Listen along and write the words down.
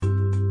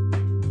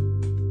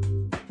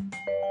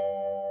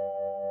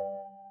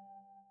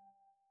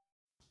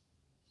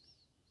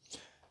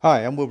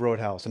Hi, I'm Will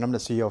Roadhouse, and I'm the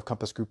CEO of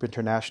Compass Group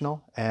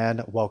International,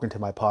 and welcome to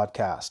my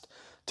podcast.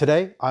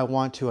 Today, I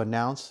want to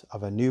announce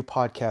of a new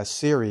podcast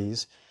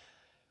series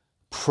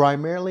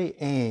primarily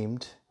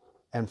aimed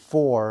and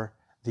for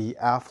the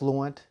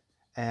affluent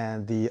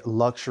and the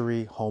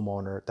luxury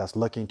homeowner that's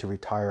looking to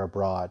retire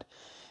abroad.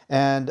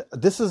 And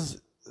this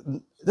is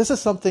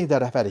something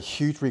that I've had a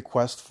huge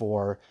request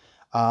for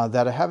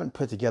that I haven't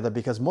put together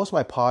because most of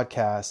my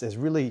podcast is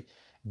really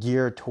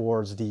geared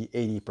towards the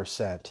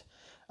 80%.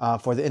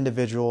 For the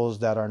individuals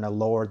that are in a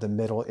lower to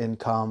middle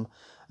income,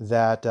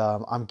 that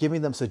I'm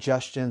giving them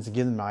suggestions,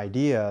 giving them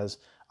ideas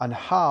on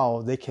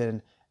how they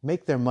can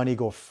make their money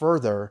go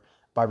further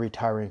by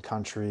retiring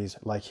countries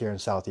like here in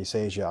Southeast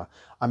Asia.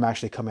 I'm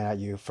actually coming at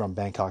you from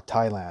Bangkok,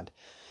 Thailand.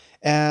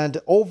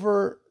 And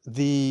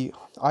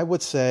I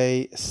would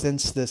say,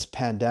 since this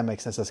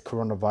pandemic, since this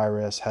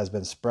coronavirus has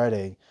been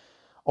spreading,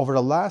 over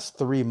the last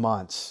 3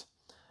 months,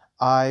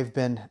 I've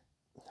been,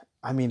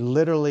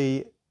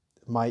 literally,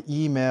 my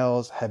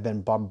emails have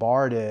been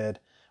bombarded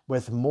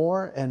with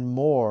more and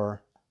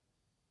more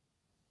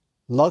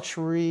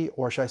luxury,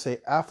 or should I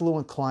say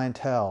affluent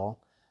clientele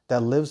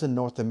that lives in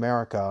North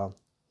America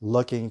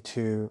looking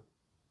to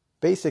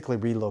basically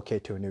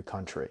relocate to a new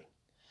country.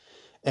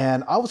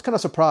 And I was kind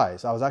of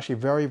surprised. I was actually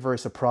very, very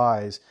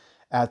surprised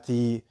at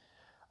the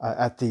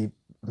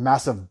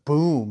massive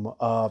boom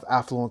of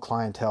affluent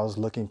clientels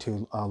looking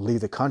to leave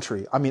the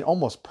country. I mean,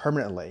 almost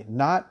permanently,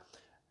 not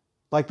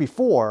like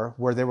before,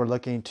 where they were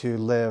looking to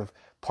live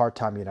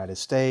part-time in the United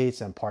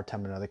States and part-time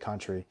in another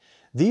country.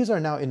 These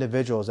are now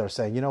individuals that are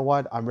saying, you know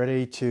what, I'm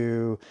ready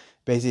to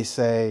basically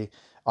say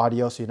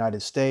adios to the United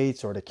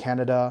States or to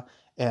Canada,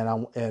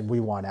 and we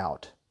want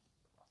out.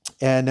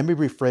 And let me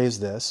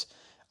rephrase this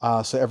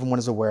so everyone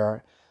is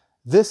aware.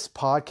 This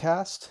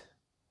podcast,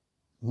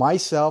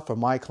 myself or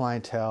my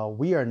clientele,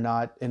 we are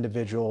not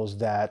individuals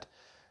that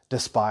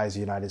despise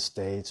the United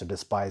States or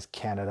despise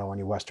Canada or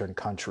any Western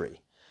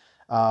country.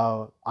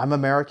 I'm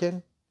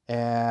American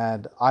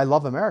and I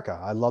love America.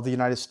 I love the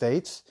United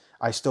States.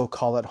 I still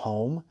call it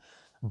home.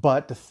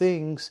 But the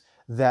things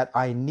that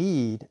I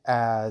need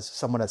as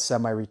someone that's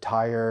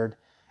semi-retired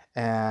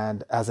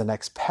and as an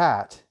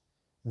expat,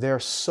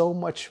 there's so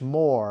much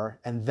more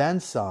and then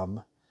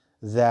some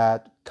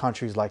that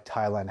countries like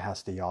Thailand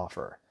has to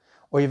offer,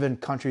 or even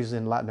countries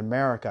in Latin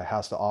America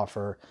has to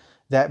offer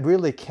that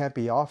really can't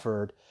be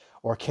offered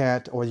or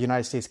the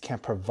United States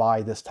can't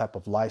provide this type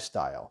of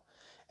lifestyle.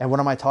 And what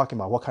am I talking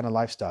about? What kind of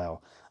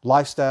lifestyle?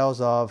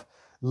 Lifestyles of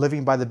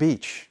living by the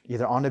beach,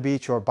 either on the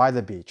beach or by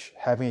the beach,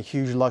 having a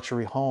huge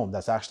luxury home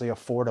that's actually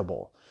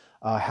affordable,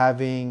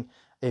 having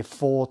a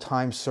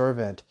full-time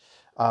servant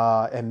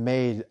and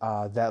maid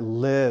that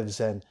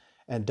lives and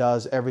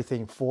does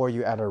everything for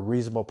you at a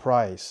reasonable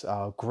price,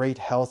 great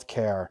health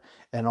care,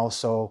 and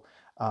also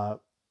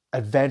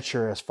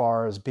adventure as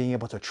far as being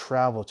able to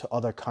travel to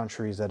other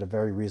countries at a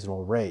very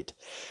reasonable rate.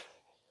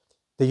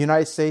 The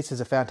United States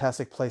is a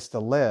fantastic place to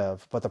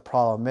live, but the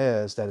problem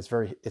is that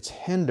it's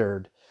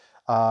hindered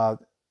uh,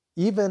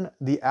 even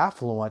the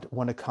affluent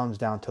when it comes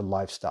down to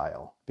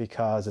lifestyle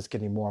because it's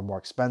getting more and more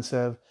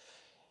expensive,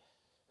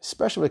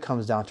 especially when it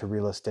comes down to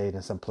real estate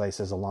in some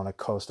places along the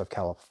coast of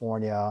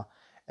California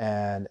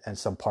and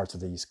some parts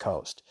of the East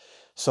Coast.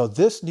 So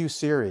this new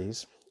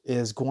series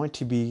is going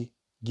to be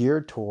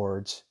geared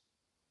towards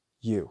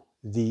you,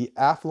 the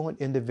affluent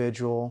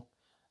individual,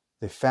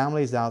 the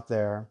families out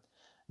there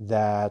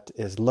that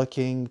is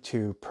looking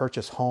to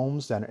purchase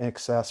homes that are in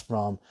excess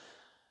from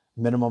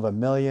minimum of a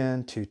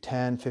million to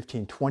 10,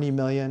 15, 20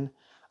 million,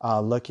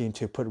 looking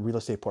to put real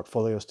estate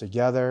portfolios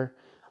together,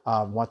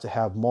 want to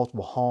have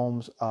multiple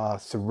homes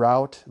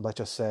throughout, let's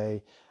just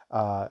say,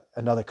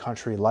 another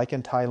country like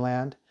in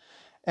Thailand.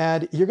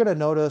 And you're going to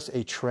notice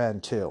a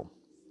trend too,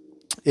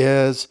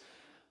 is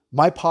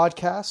my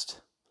podcasts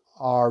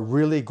are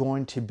really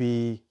going to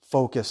be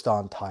focused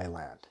on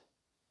Thailand.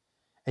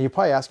 And you're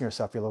probably asking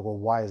yourself, you're like, well,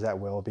 why is that,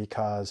 Will?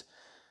 Because,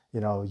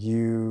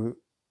 you've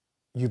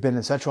been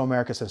in Central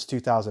America since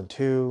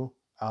 2002.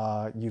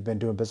 You've been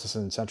doing business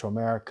in Central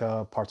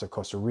America, parts of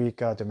Costa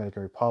Rica,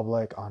 Dominican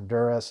Republic,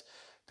 Honduras,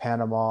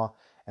 Panama,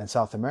 and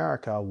South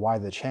America. Why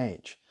the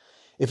change?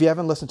 If you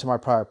haven't listened to my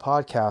prior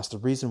podcast, the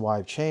reason why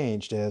I've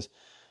changed is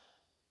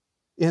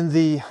let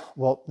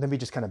me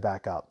just kind of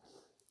back up.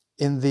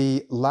 In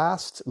the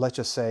last, let's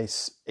just say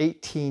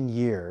 18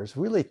 years,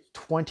 really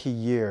 20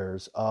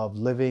 years of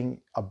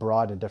living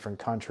abroad in different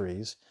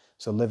countries,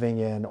 so living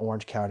in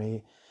Orange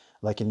County,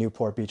 like in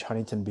Newport Beach,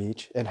 Huntington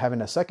Beach, and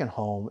having a second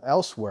home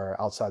elsewhere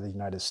outside the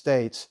United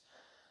States,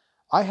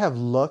 I have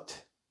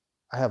lived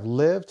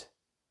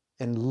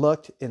and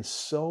looked in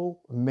so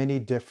many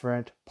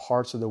different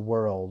parts of the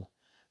world.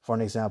 For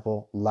an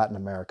example, Latin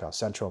America,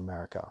 Central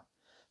America.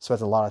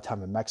 Spent a lot of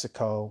time in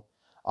Mexico,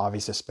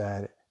 obviously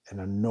spent an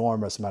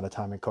enormous amount of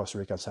time in Costa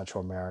Rica and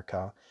Central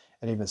America,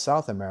 and even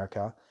South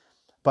America.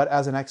 But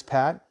as an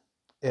expat,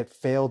 it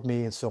failed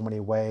me in so many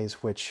ways,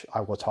 which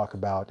I will talk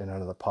about in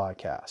another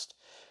podcast.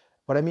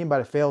 What I mean by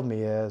it failed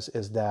me is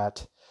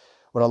that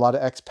what a lot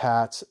of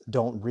expats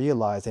don't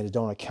realize and they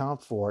don't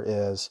account for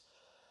is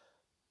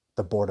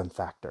the boredom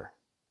factor.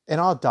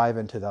 And I'll dive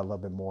into that a little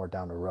bit more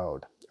down the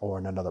road or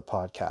in another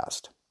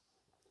podcast.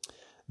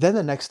 Then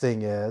the next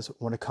thing is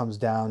when it comes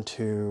down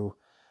to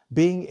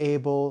being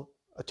able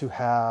to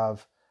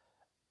have,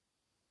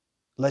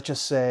 let's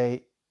just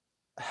say,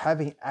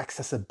 having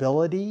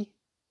accessibility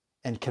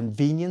and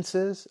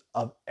conveniences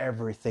of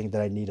everything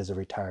that I need as a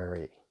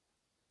retiree.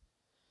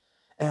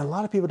 And a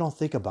lot of people don't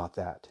think about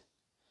that.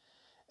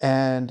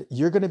 And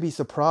you're going to be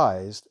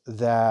surprised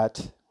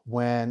that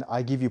when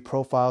I give you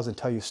profiles and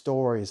tell you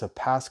stories of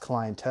past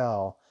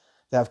clientele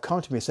that have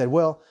come to me and said,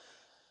 well,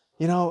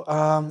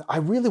 I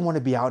really want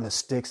to be out in the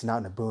sticks and out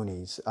in the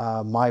boonies.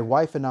 My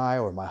wife and I,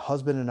 or my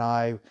husband and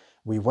I,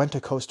 we went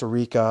to Costa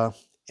Rica,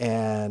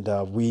 and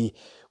we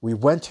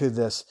went to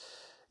this,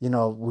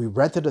 we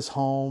rented this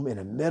home in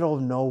the middle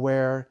of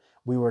nowhere.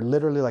 We were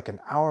literally like an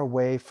hour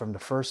away from the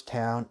first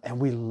town, and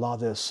we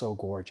loved it. It was so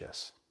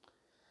gorgeous.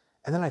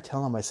 And then I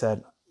tell him, I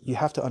said, you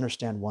have to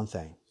understand one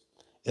thing,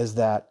 is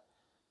that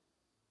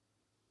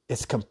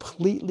it's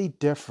completely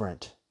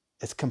different.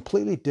 It's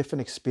completely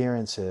different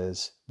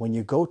experiences when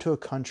you go to a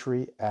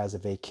country as a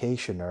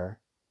vacationer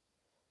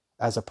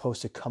as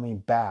opposed to coming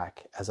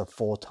back as a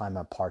full-time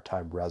and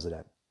part-time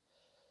resident.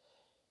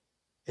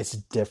 It's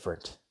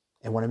different.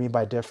 And what I mean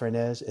by different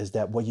is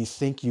that what you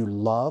think you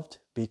loved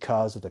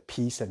because of the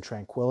peace and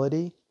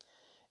tranquility,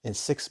 in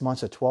 6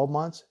 months or 12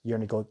 months, you're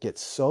going to go get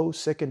so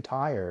sick and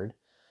tired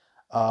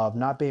of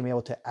not being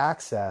able to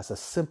access the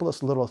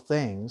simplest little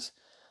things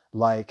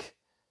like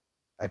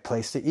a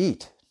place to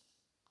eat,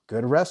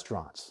 good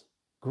restaurants,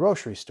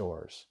 grocery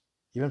stores,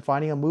 even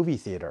finding a movie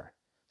theater.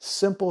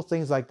 Simple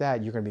things like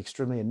that, you're going to be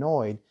extremely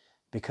annoyed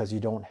because you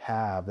don't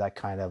have that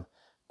kind of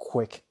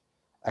quick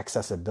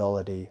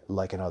accessibility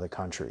like in other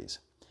countries.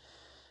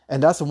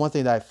 And that's the one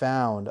thing that I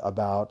found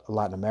about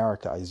Latin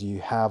America is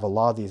you have a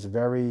lot of these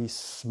very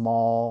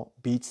small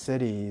beach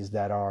cities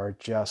that are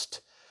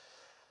just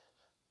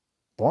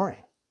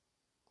boring.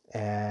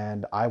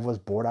 And I was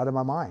bored out of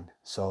my mind.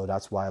 So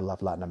that's why I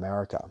left Latin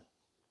America.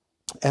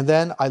 And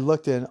then I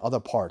looked in other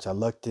parts. I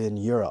looked in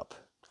Europe.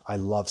 I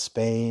love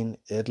Spain,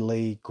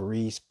 Italy,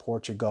 Greece,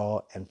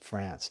 Portugal, and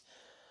France.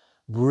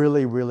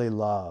 Really, really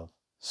love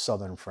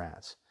southern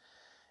France.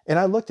 And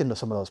I looked into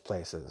some of those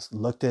places,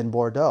 looked in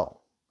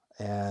Bordeaux,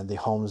 and the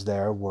homes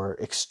there were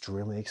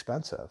extremely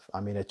expensive.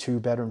 I mean, a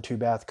 2-bedroom,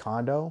 2-bath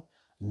condo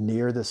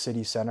near the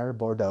city center,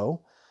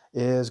 Bordeaux,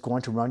 is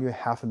going to run you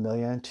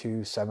 $500,000 to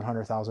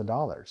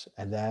 $700,000.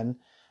 And then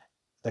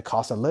the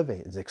cost of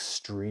living is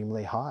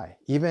extremely high.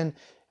 Even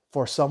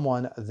for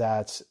someone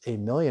that's a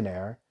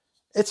millionaire,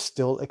 it's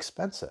still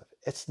expensive.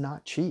 It's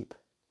not cheap.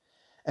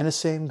 And the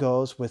same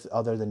goes with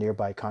the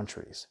nearby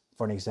countries.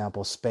 For an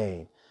example,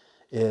 Spain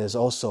is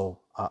also,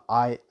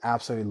 I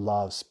absolutely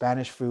love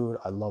Spanish food.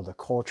 I love the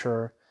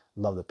culture,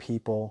 love the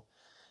people.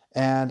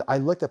 And I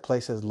looked at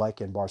places like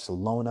in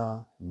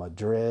Barcelona,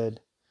 Madrid,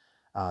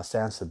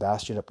 San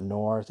Sebastian up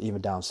north,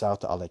 even down south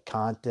to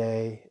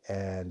Alicante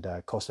and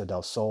Costa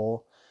del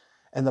Sol.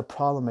 And the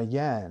problem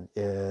again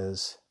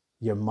is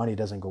your money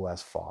doesn't go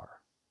as far.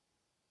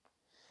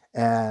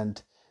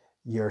 And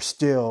you're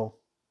still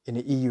in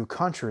an EU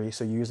country,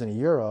 so you're using a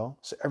euro,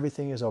 so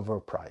everything is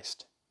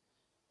overpriced.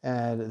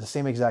 And the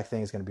same exact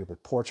thing is going to be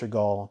with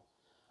Portugal,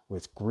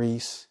 with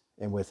Greece,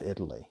 and with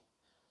Italy.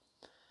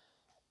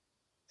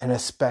 And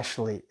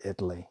especially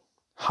Italy.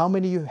 How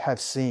many of you have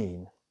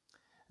seen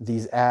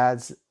these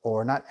ads,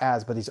 or not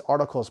ads, but these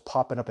articles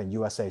popping up in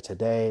USA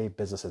Today,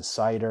 Business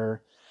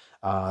Insider,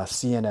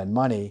 CNN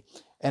Money,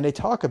 and they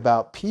talk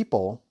about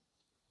people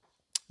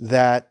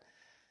that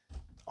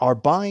are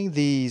buying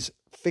these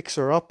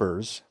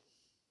fixer-uppers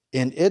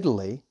in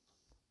Italy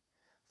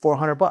for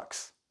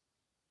 $100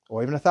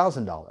 or even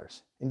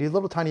 $1,000 in these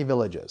little tiny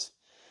villages.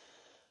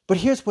 But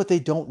here's what they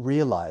don't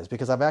realize,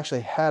 because I've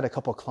actually had a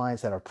couple of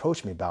clients that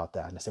approached me about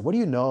that. And I said, what do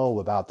you know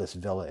about this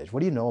village? What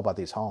do you know about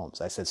these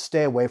homes? I said,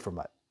 stay away from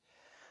it.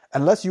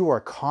 Unless you are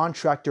a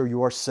contractor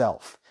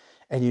yourself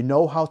and you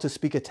know how to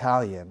speak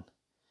Italian,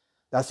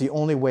 that's the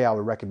only way I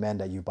would recommend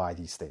that you buy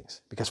these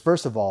things. Because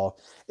first of all,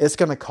 it's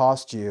going to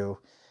cost you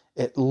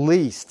at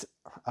least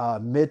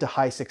mid to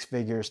high 6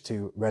 figures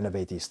to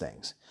renovate these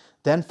things.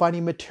 Then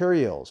finding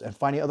materials and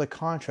finding other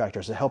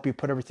contractors to help you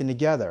put everything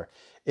together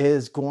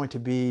is going to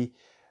be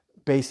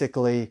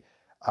basically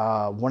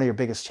one of your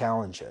biggest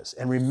challenges.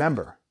 And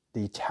remember,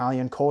 the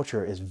Italian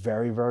culture is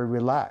very, very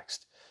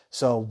relaxed.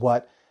 So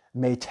what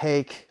may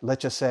take,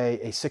 let's just say,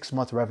 a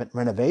 6-month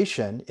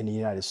renovation in the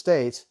United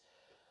States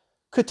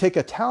could take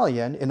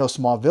Italian in those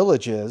small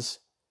villages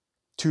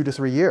 2 to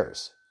 3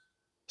 years.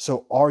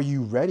 So are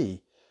you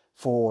ready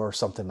for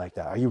something like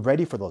that? Are you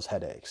ready for those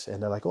headaches?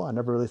 And they're like, oh, I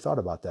never really thought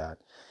about that.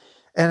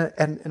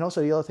 And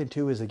also the other thing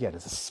too is, again,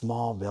 it's a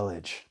small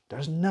village.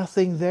 There's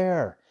nothing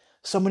there.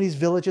 Some of these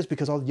villages,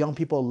 because all the young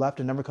people left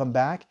and never come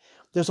back,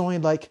 there's only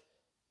like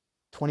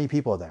 20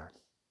 people there,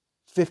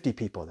 50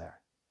 people there.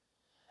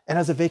 And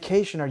as a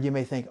vacationer, you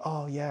may think,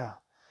 oh yeah,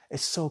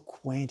 it's so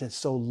quaint and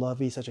so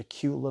lovely, such a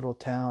cute little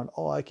town.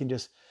 Oh, I can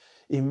just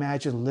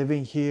imagine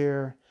living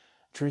here,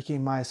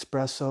 drinking my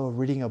espresso,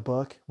 reading a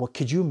book. Well,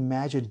 could you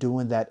imagine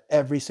doing that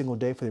every single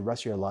day for the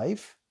rest of your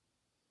life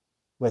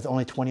with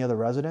only 20 other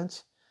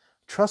residents?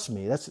 Trust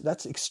me,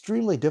 that's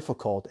extremely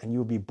difficult, and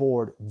you'll be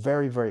bored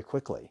very, very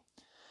quickly.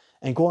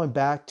 And going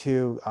back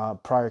to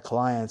prior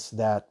clients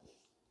that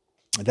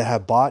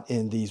have bought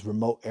in these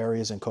remote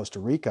areas in Costa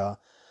Rica,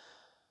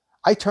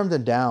 I turn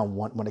them down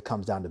when it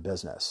comes down to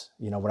business.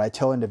 When I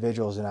tell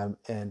individuals,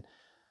 and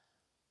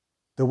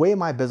the way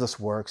my business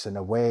works and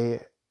the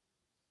way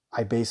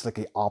I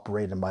basically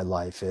operate in my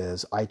life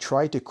is I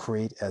try to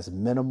create as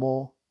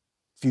minimal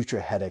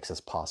future headaches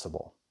as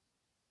possible.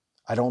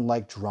 I don't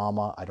like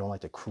drama. I don't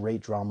like to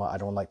create drama. I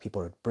don't like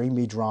people to bring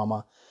me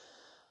drama.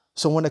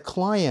 So when a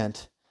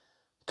client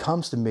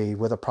comes to me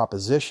with a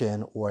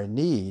proposition or a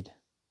need,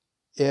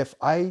 if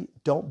I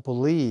don't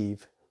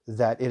believe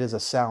that it is a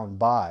sound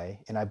buy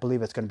and I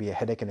believe it's going to be a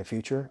headache in the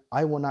future,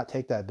 I will not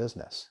take that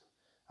business.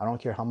 I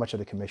don't care how much of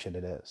the commission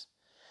it is.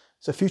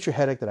 It's a future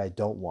headache that I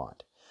don't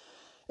want.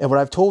 And what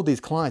I've told these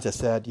clients, I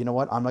said, you know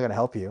what, I'm not going to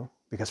help you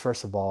because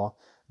first of all,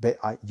 you're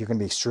going to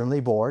be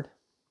extremely bored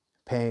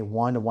paying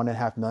 $1 to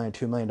 $1.5 million,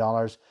 $2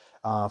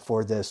 million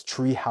for this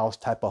tree house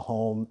type of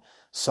home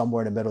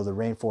somewhere in the middle of the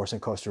rainforest in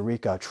Costa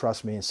Rica.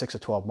 Trust me, in 6 to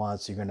 12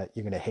 months, you're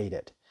gonna hate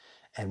it.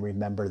 And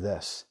remember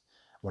this,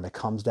 when it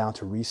comes down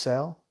to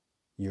resale,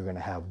 you're going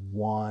to have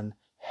one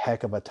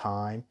heck of a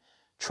time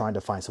trying to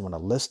find someone to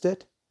list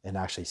it and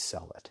actually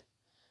sell it.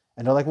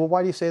 And they're like, well,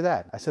 why do you say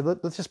that? I said,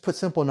 let's just put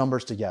simple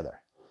numbers together.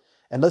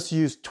 And let's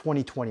use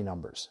 2020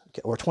 numbers,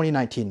 okay, or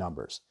 2019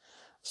 numbers.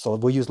 So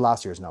we'll use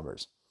last year's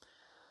numbers.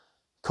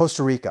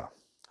 Costa Rica,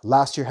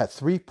 last year had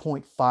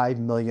 3.5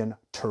 million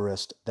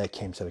tourists that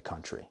came to the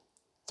country.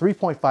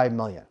 3.5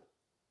 million.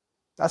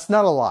 That's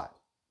not a lot.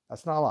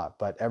 That's not a lot.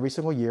 But every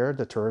single year,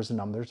 the tourism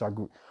numbers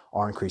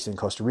are increasing in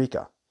Costa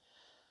Rica.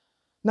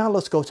 Now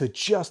let's go to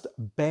just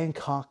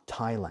Bangkok,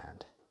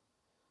 Thailand.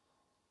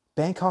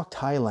 Bangkok,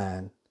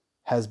 Thailand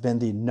has been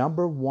the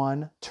number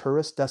 1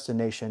 tourist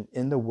destination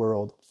in the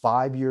world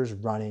 5 years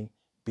running,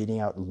 beating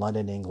out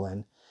London,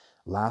 England.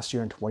 Last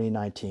year in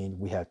 2019,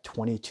 we had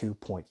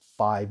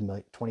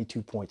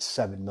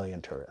 22.7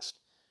 million tourists.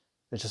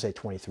 Let's just say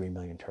 23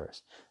 million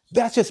tourists.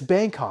 That's just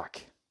Bangkok.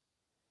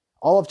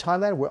 All of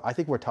Thailand, I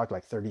think we're talking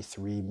like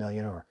 33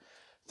 million or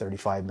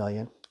 35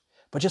 million.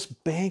 But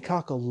just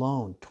Bangkok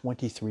alone,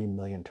 23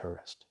 million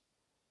tourists.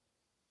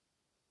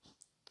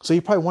 So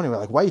you're probably wondering,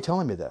 like, why are you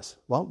telling me this?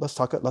 Well, let's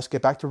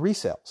get back to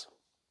resales.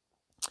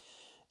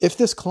 If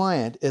this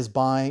client is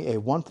buying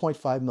a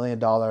 $1.5 million,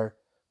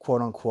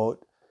 quote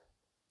unquote,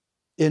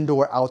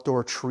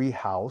 indoor-outdoor tree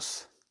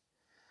house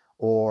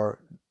or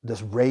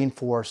this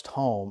rainforest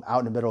home out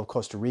in the middle of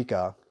Costa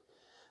Rica,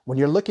 when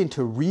you're looking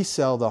to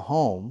resell the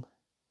home,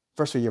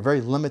 first of all, you're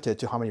very limited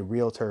to how many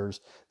realtors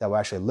that will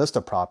actually list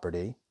a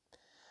property.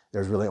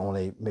 There's really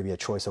only maybe a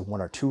choice of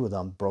 1 or 2 of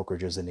them,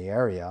 brokerages in the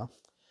area.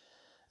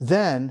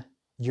 Then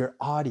your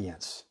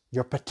audience,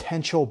 your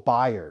potential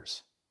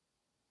buyers,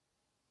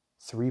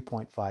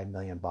 3.5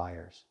 million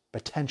buyers,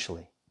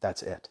 potentially.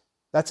 That's it.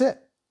 That's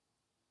it.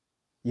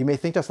 You may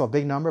think that's a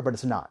big number, but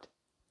it's not.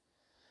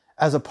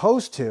 As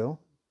opposed to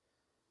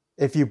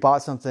if you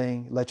bought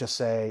something, let's just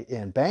say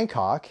in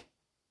Bangkok,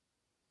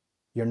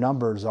 your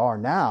numbers are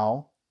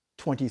now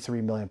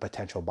 23 million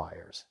potential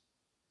buyers.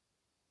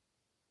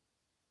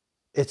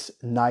 It's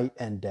night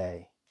and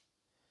day.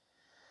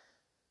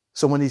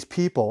 So when these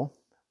people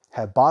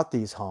have bought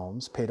these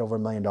homes, paid over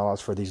 $1 million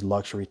for these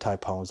luxury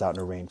type homes out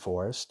in the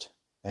rainforest,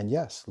 and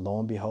yes, lo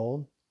and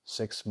behold,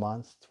 6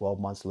 months, 12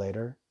 months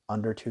later,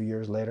 under 2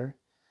 years later,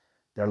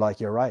 they're like,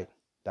 you're right,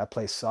 that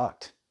place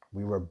sucked.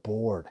 We were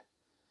bored.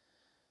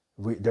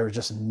 There was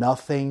just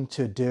nothing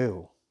to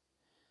do.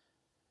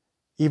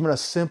 Even a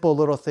simple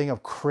little thing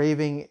of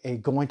craving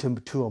going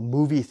to a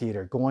movie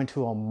theater, going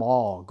to a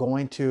mall,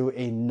 going to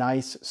a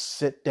nice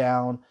sit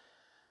down,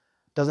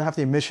 doesn't have to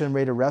be a Michelin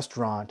rated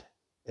restaurant,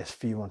 is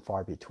few and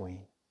far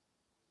between.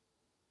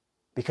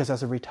 Because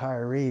as a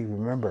retiree,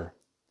 remember,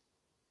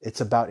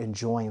 it's about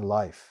enjoying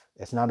life.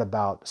 It's not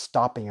about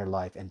stopping your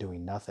life and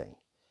doing nothing.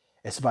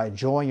 It's about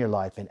enjoying your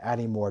life and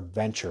adding more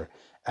adventure,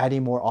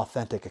 adding more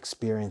authentic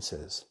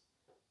experiences.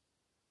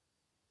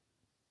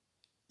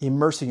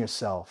 Immersing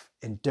yourself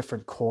in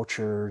different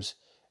cultures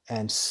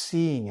and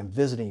seeing and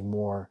visiting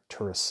more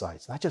tourist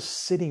sites. Not just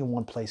sitting in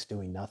one place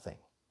doing nothing.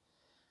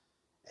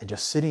 And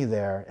just sitting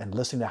there and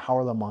listening to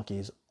Howard the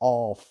Monkeys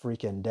all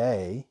freaking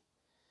day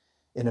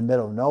in the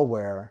middle of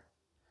nowhere,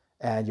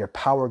 and your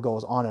power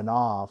goes on and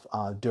off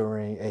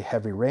during a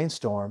heavy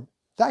rainstorm,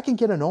 that can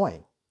get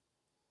annoying.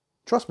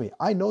 Trust me,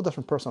 I know that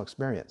from personal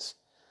experience.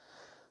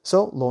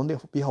 So lo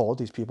and behold,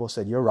 these people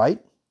said, you're right,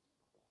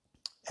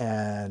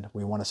 and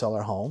we want to sell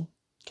our home.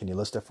 Can you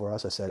list it for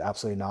us? I said,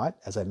 absolutely not.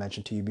 As I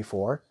mentioned to you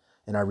before,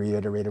 and I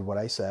reiterated what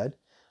I said.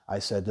 I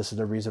said, this is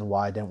the reason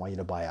why I didn't want you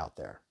to buy out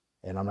there.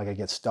 And I'm not going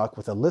to get stuck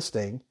with a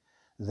listing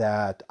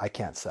that I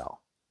can't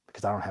sell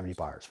because I don't have any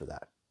buyers for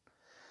that.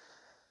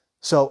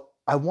 So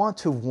I want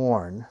to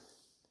warn,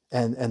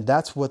 and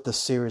that's what the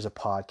series of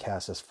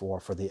podcasts is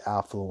for the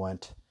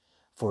affluent,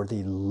 for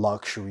the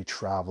luxury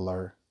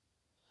traveler,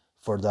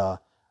 for the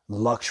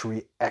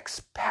luxury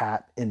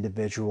expat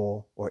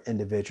individual or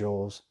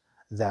individuals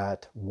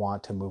that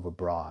want to move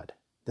abroad.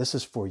 This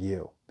is for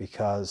you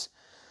because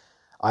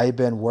I've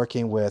been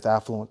working with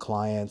affluent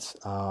clients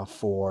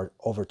for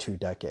over 2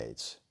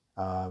 decades.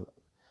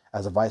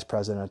 As a vice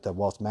president of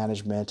wealth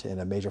management in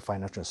a major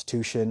financial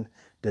institution,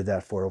 did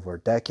that for over a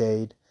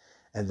decade.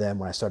 And then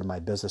when I started my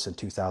business in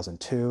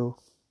 2002,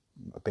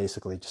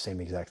 basically the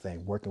same exact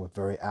thing, working with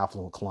very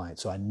affluent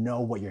clients. So I know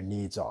what your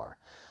needs are.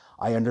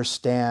 I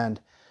understand,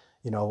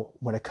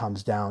 when it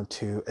comes down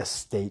to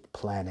estate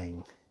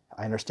planning.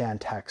 I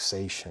understand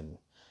taxation,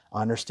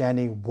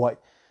 understanding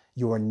what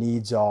your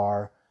needs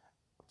are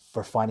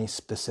for finding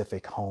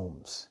specific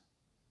homes,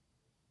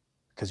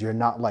 because you're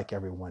not like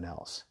everyone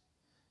else.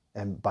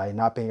 And by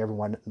not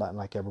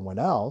like everyone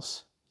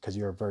else, because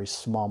you're a very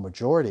small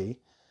majority,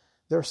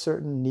 there are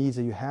certain needs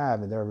that you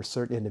have, and there are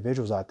certain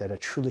individuals out there that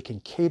truly can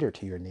cater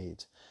to your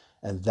needs.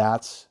 And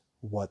that's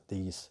what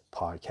these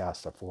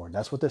podcasts are for. And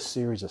that's what this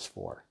series is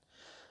for.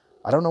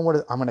 I don't know what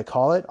I'm going to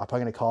call it. I'm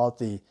probably going to call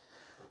it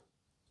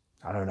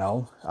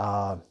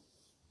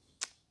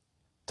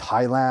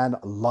Thailand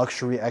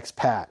Luxury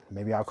Expat.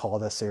 Maybe I'll call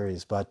this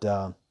series, but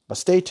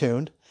stay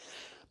tuned.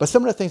 But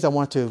some of the things I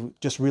want to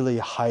just really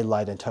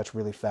highlight and touch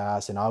really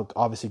fast, and I'll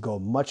obviously go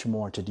much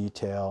more into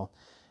detail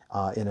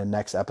in the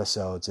next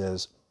episodes,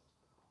 is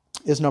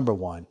number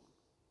one,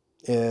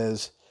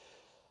 is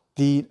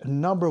the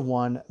number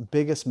one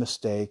biggest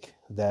mistake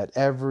that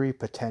every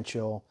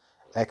potential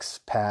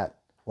expat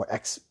or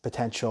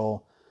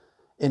potential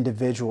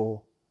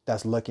individual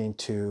that's looking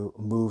to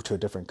move to a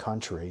different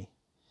country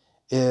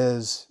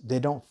is they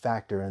don't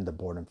factor in the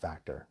boredom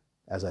factor,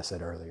 as I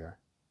said earlier.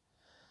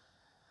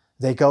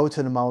 They go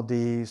to the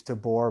Maldives, to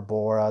Bora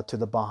Bora, to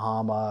the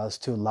Bahamas,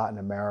 to Latin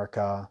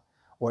America,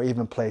 or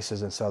even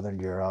places in Southern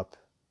Europe.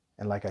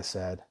 And like I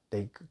said,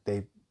 they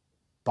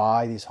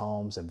buy these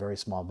homes in very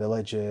small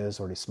villages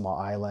or these small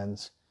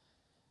islands,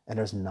 and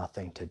there's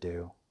nothing to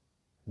do.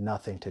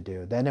 Nothing to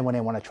do. Then when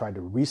they want to try to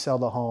resell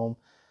the home,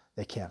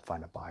 they can't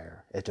find a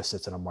buyer. It just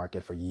sits in a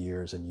market for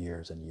years and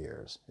years and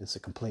years. It's a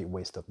complete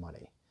waste of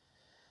money.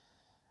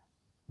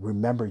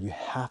 Remember, you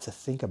have to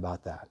think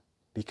about that.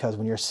 Because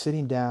when you're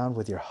sitting down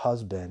with your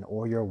husband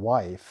or your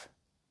wife,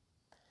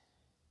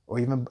 or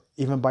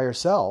even by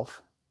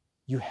yourself,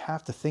 you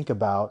have to think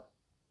about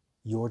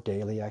your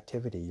daily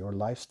activity, your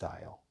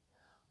lifestyle.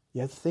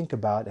 You have to think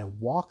about and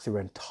walk through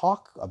and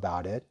talk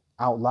about it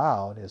out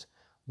loud. Is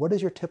what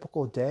is your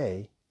typical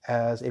day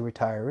as a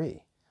retiree?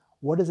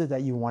 What is it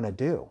that you want to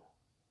do?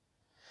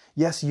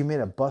 Yes, you may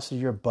have busted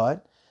your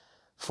butt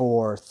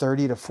for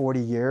 30 to 40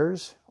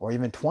 years, or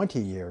even 20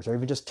 years, or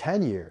even just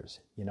 10 years.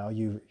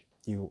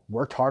 You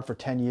worked hard for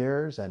 10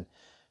 years and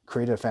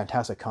created a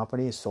fantastic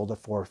company, sold it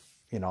for,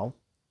 $25,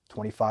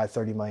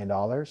 $30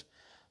 million.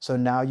 So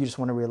now you just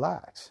want to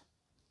relax.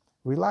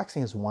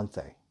 Relaxing is one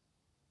thing.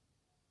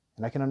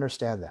 And I can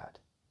understand that.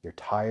 You're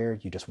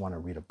tired. You just want to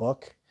read a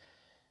book.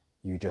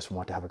 You just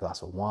want to have a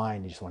glass of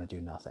wine. You just want to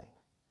do nothing.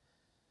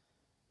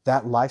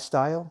 That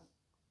lifestyle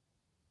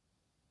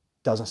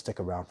doesn't stick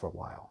around for a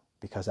while,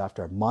 because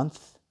after a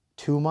month,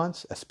 2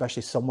 months,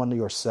 especially someone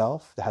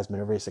yourself that has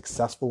been very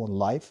successful in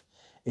life,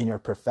 in your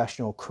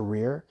professional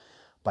career,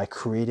 by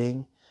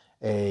creating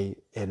an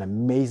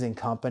amazing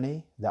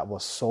company that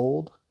was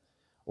sold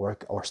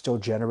or still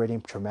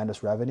generating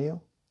tremendous revenue,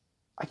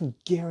 I can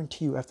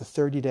guarantee you after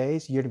 30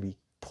 days, you're going to be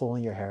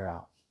pulling your hair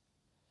out.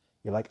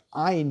 You're like,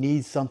 I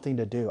need something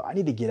to do. I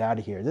need to get out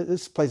of here.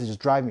 This place is just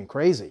driving me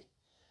crazy.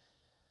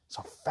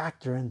 So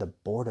factor in the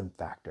boredom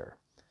factor.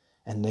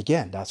 And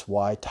again, that's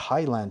why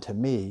Thailand, to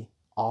me,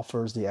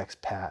 offers the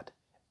expat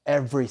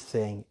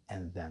everything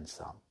and then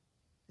some.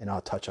 And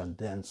I'll touch on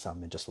then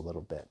some in just a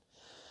little bit.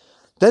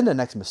 Then the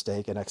next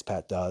mistake an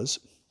expat does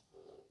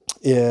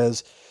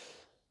is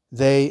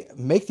they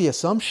make the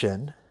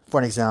assumption, for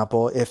an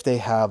example, if they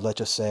have, let's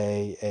just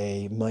say,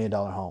 $1 million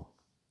home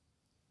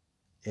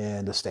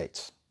in the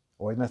States,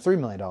 or even a $3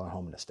 million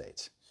home in the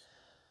States.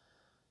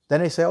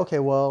 Then they say, okay,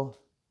 well,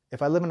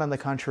 if I live in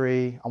another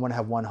country, I want to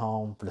have one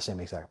home for the same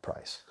exact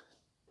price.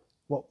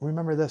 Well,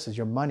 remember this, is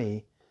your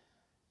money,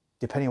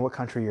 depending on what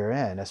country you're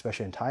in,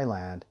 especially in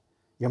Thailand,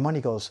 your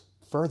money goes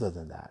further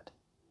than that.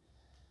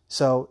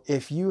 So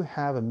if you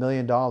have $1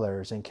 million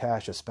in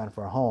cash to spend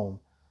for a home,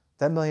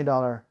 that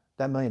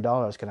 $1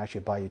 million can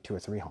actually buy you 2 or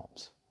 3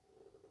 homes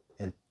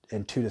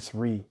in 2 to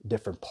 3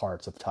 different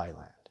parts of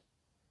Thailand.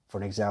 For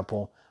an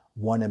example,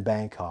 one in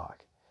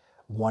Bangkok,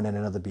 one in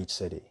another beach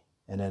city,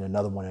 and then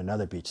another one in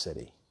another beach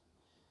city,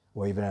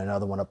 or even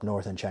another one up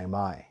north in Chiang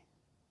Mai.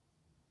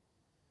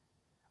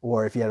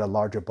 Or if you had a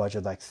larger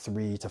budget, like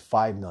 3 to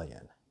 5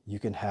 million, you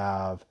can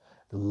have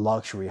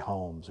luxury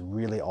homes,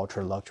 really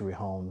ultra luxury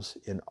homes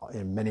in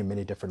many,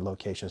 many different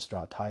locations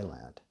throughout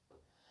Thailand.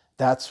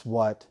 That's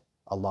what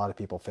a lot of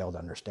people fail to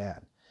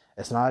understand.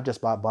 It's not just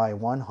about buying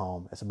one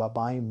home, it's about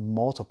buying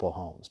multiple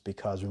homes,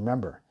 because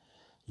remember,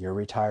 you're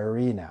a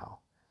retiree now.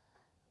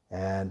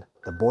 And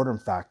the boredom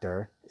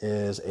factor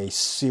is a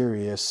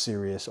serious,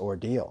 serious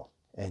ordeal.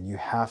 And and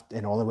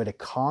the only way to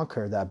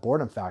conquer that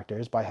boredom factor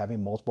is by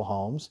having multiple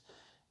homes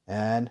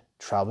and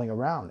traveling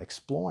around,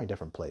 exploring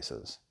different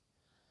places.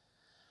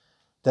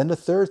 Then the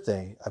third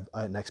thing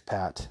an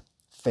expat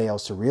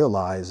fails to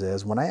realize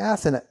is when I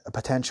ask a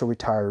potential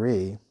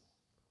retiree,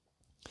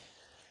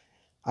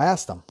 I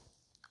ask them,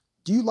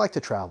 do you like to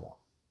travel?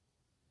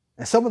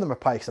 And some of them are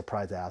probably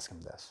surprised to ask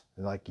them this.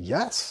 They're like,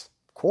 yes,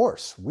 of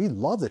course, we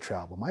love to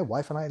travel. My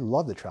wife and I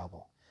love to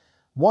travel.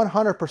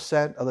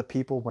 100% of the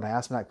people, when I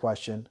ask them that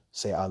question,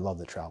 say, I love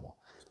to travel.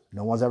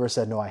 No one's ever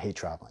said, no, I hate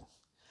traveling.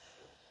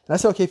 And I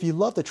said, okay, if you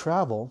love to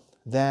travel,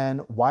 then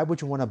why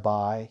would you want to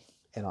buy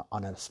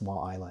on a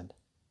small island?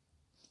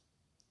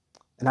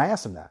 And I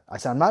asked them that. I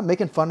said, I'm not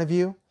making fun of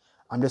you.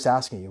 I'm just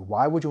asking you,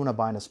 why would you want to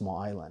buy on a small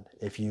island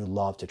if you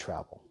love to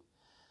travel?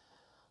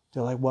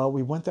 They're like, well,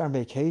 we went there on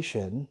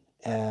vacation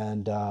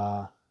and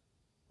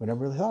we never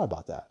really thought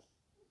about that.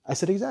 I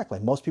said, exactly.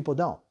 Most people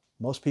don't.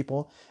 Most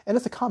people, and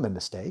it's a common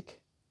mistake.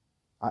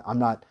 I'm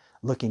not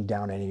looking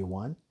down at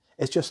anyone.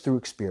 It's just through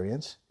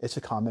experience. It's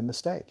a common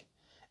mistake.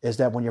 Is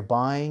that when you're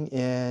buying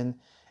in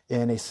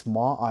a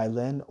small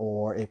island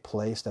or a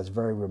place that's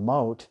very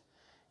remote,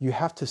 you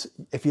have to,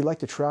 if you like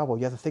to travel,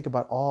 you have to think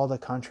about all the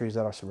countries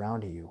that are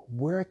surrounding you.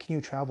 Where can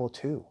you travel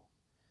to?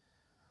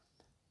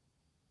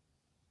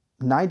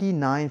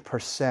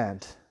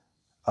 99%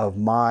 of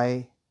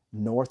my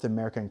North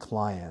American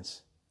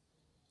clients,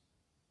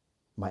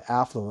 my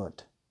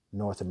affluent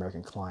North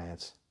American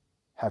clients,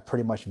 have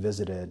pretty much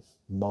visited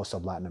most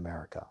of Latin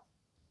America,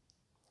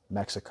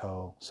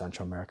 Mexico,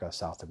 Central America,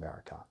 South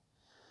America.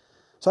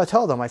 So I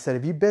tell them, I said,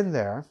 if you've been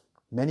there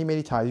many,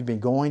 many times, you've been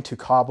going to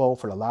Cabo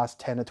for the last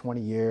 10 to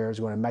 20 years,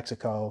 going to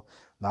Mexico,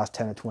 last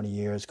 10 to 20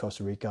 years,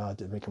 Costa Rica,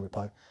 Dominican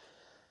Republic,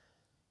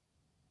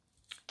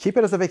 keep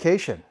it as a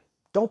vacation.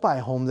 Don't buy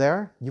a home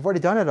there. You've already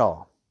done it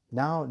all.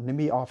 Now, let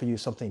me offer you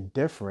something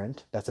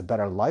different that's a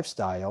better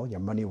lifestyle. Your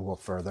money will go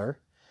further.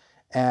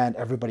 And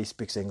everybody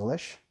speaks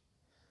English.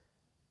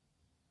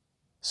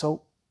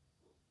 So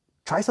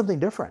try something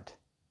different.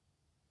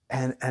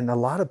 And a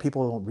lot of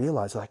people don't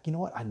realize, like, you know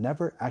what? I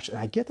never actually,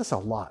 and I get this a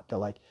lot. They're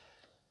like,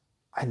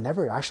 I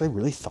never actually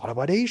really thought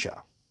about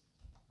Asia.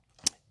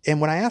 And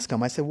when I ask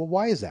them, I say, well,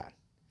 why is that?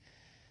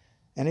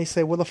 And they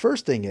say, well, the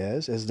first thing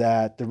is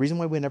that the reason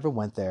why we never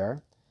went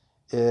there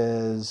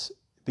is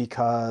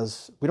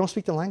because we don't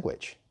speak the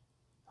language.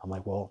 I'm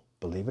like, well,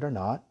 believe it or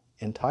not,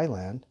 in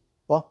Thailand,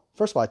 well,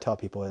 first of all, I tell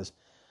people is,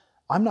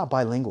 I'm not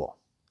bilingual.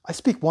 I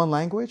speak one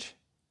language,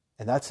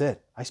 and that's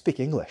it. I speak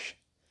English.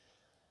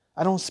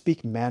 I don't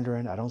speak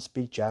Mandarin. I don't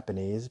speak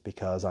Japanese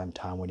because I'm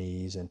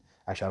Taiwanese, and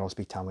actually I don't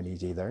speak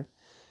Taiwanese either.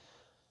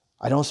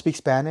 I don't speak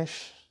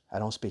Spanish. I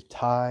don't speak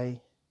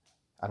Thai.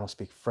 I don't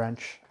speak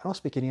French. I don't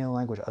speak any other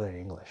language other than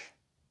English.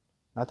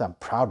 Not that I'm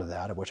proud of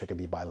that. I wish I could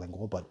be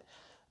bilingual, but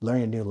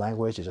learning a new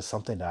language is just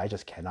something that I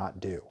just cannot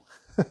do.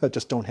 I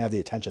just don't have the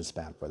attention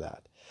span for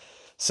that.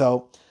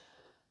 So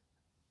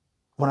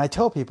when I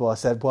tell people, I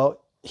said,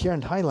 well, here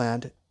in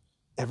Thailand,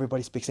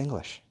 everybody speaks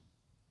English.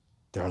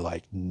 They're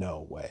like,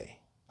 no way.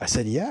 I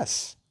said,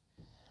 yes.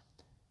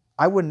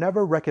 I would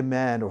never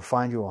recommend or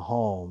find you a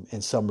home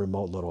in some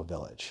remote little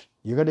village.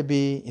 You're going to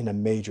be in a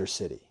major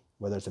city,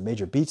 whether it's a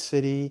major beach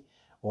city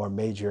or a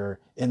major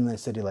inland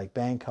city like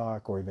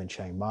Bangkok or even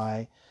Chiang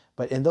Mai.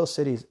 But in those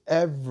cities,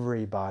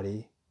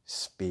 everybody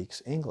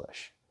speaks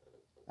English.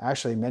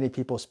 Actually, many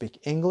people speak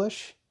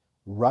English,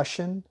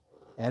 Russian,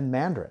 and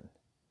Mandarin.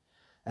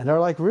 And they're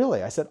like,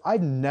 really? I said,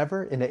 I've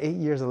never, in the 8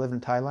 years I lived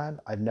in Thailand,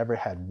 I've never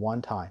had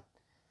one time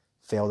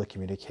fail to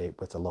communicate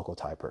with a local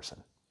Thai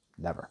person.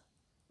 Never.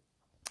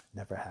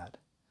 Never had.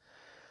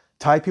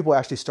 Thai people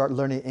actually start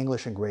learning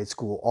English in grade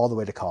school all the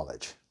way to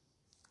college.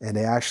 And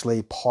they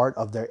actually, part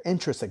of their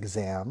entrance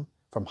exam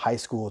from high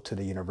school to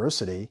the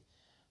university,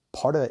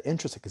 part of the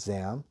entrance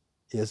exam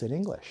is in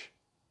English.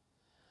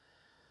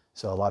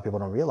 So a lot of people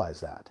don't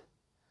realize that.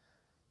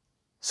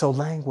 So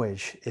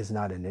language is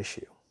not an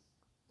issue.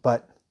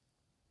 But,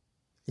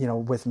 you know,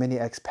 with many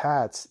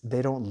expats,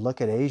 they don't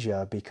look at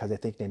Asia because they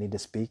think they need to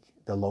speak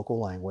the local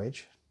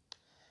language.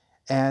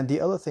 And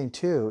the other thing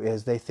too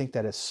is they think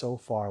that it's so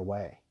far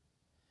away.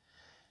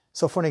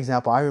 So for an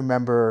example, I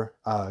remember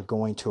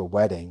going to a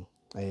wedding.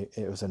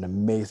 It was an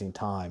amazing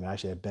time.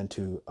 Actually, I've been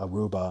to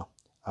Aruba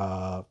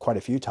quite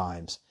a few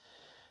times.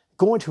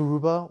 Going to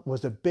Aruba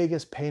was the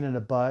biggest pain in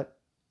the butt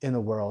in the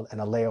world, and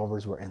the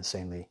layovers were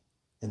insane.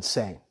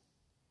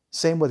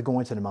 Same with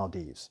going to the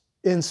Maldives.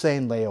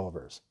 Insane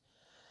layovers.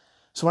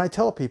 So when I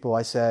tell people,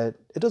 I said,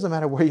 it doesn't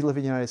matter where you live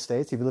in the United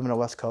States. If you live in the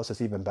West Coast,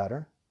 it's even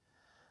better.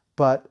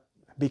 But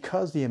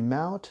because the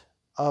amount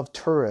of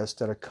tourists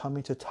that are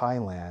coming to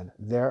Thailand,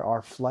 there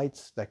are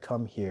flights that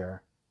come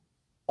here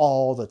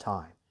all the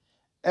time.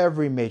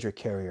 Every major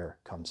carrier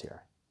comes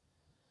here.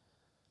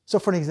 So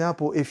for an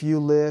example, if you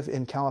live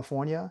in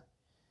California,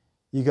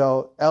 you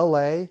go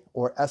LA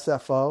or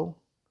SFO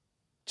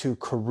to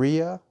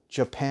Korea,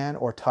 Japan,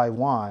 or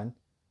Taiwan,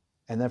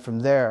 and then from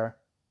there,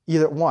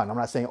 either one. I'm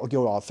not saying go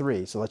to all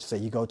three. So let's just say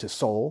you go to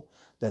Seoul,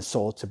 then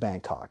Seoul to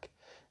Bangkok.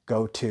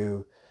 Go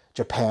to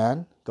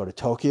Japan, go to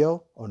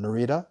Tokyo or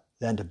Narita,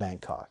 then to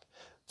Bangkok.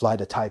 Fly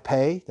to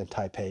Taipei, then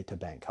Taipei to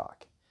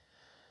Bangkok.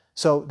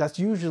 So that's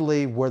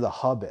usually where the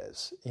hub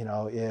is,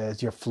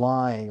 is you're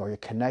flying or you're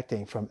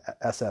connecting from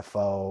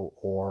SFO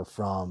or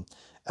from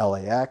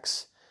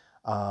LAX.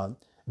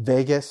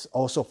 Vegas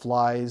also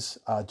flies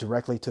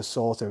directly to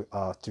Seoul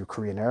through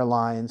Korean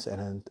Airlines, and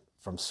then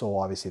from Seoul,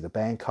 obviously, to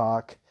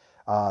Bangkok.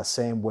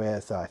 Same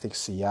with, I think,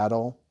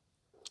 Seattle.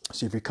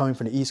 So if you're coming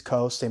from the East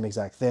Coast, same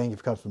exact thing. If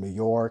you're coming from New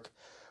York,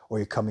 or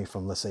you're coming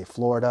from, let's say,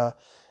 Florida,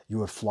 you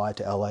would fly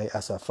to LA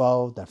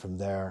SFO, then from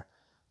there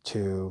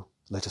to,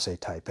 let's just say,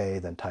 Taipei,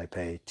 then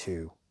Taipei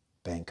to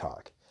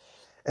Bangkok.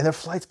 And there are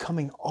flights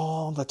coming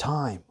all the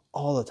time.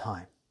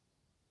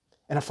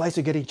 And the flights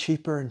are getting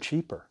cheaper and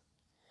cheaper.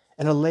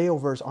 And the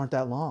layovers aren't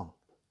that long.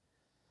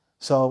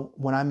 So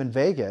when I'm in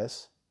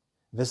Vegas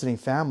visiting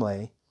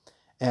family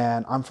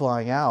and I'm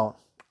flying out,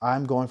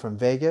 I'm going from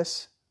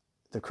Vegas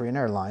to Korean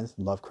Airlines.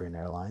 Love Korean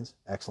Airlines.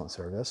 Excellent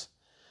service.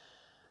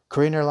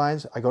 Korean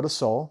Airlines, I go to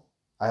Seoul.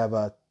 I have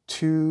a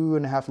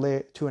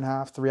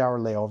 3-hour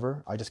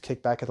layover. I just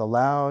kick back at the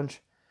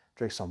lounge,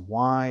 drink some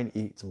wine,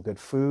 eat some good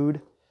food.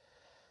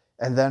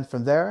 And then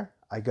from there,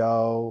 I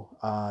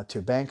go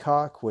to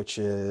Bangkok, which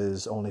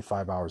is only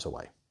 5 hours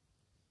away.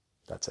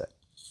 That's it.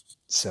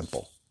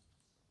 Simple,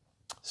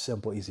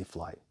 easy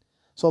flight.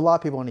 So a lot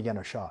of people, when again,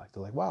 are shocked.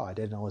 They're like, wow, I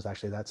didn't know it was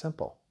actually that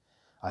simple.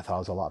 I thought it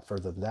was a lot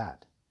further than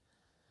that.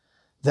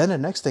 Then the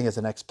next thing as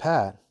an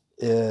expat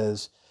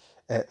is,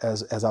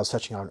 as I was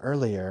touching on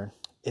earlier,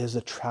 is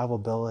the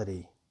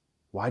travelability.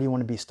 Why do you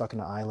want to be stuck in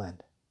an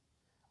island?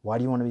 Why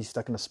do you want to be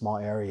stuck in a small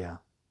area?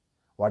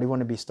 Why do you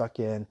want to be stuck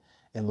in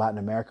Latin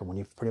America when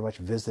you've pretty much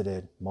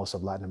visited most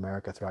of Latin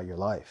America throughout your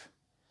life?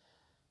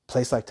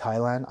 Place like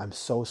Thailand, I'm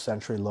so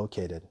centrally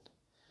located.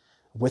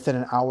 Within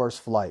an hour's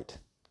flight.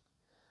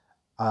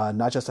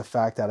 Not just the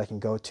fact that I can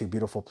go to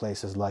beautiful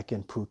places like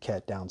in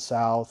Phuket down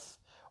south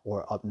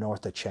or up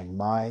north to Chiang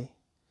Mai.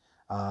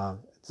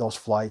 Those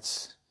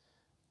flights,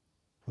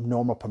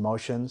 normal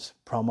promos,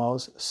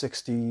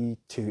 $60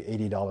 to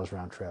 $80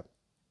 round trip.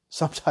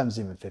 Sometimes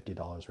even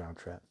 $50 round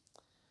trip.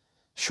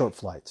 Short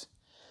flights.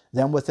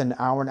 Then within an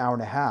hour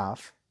and a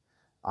half,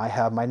 I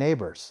have my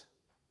neighbors.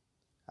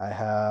 I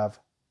have,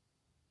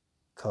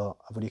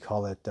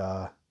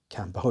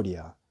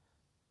 Cambodia.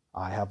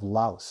 I have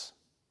Laos.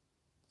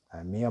 I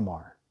have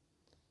Myanmar.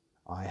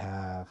 I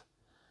have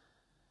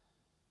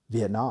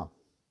Vietnam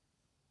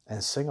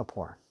and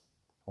Singapore,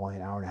 only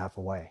an hour and a half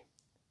away.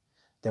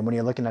 Then when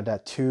you're looking at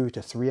that 2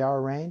 to 3 hour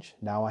range,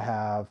 now I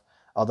have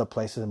other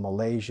places in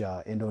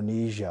Malaysia,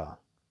 Indonesia,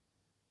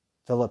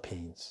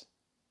 Philippines,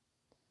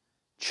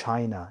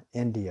 China,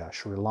 India,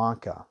 Sri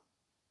Lanka,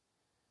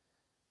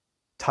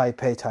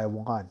 Taipei,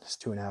 Taiwan is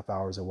 2.5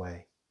 hours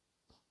away.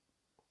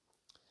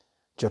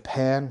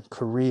 Japan,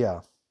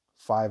 Korea,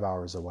 5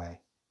 hours away.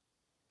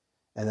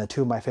 And then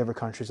two of my favorite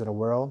countries in the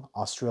world,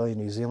 Australia,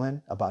 New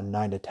Zealand, about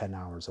 9 to 10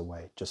 hours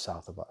away, just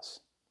south of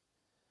us.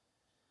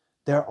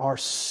 There are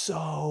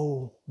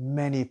so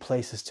many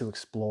places to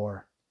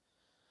explore.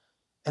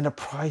 And the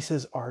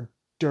prices are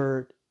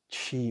dirt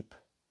cheap.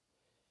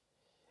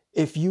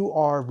 If you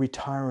are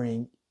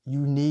retiring,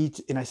 you need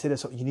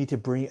to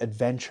bring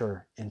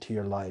adventure into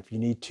your life. You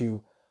need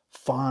to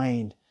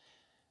find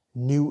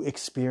new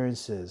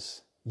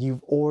experiences.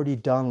 You've already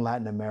done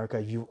Latin America.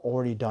 You've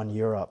already done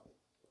Europe.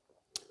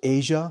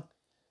 Asia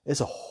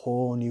is a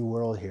whole new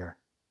world here.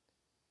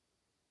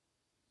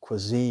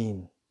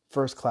 Cuisine,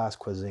 first-class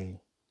cuisine.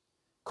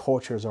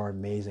 Cultures are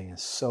amazing and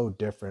so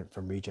different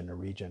from region to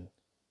region.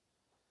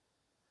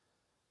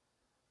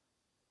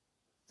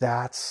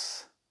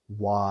 That's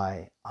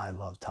why I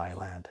love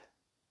Thailand.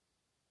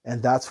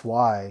 And that's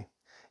why,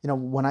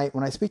 when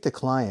I speak to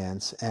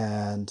clients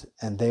and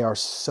they are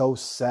so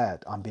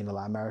set on being in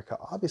Latin America,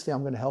 obviously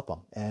I'm going to help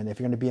them. And if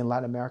you're going to be in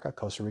Latin America,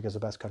 Costa Rica is the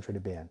best country to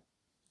be in.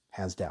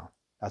 Hands down.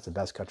 That's the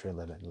best country to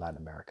live in Latin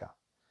America.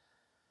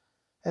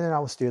 And then I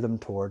will steer them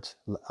towards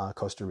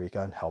Costa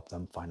Rica and help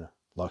them find a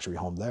luxury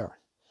home there.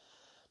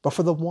 But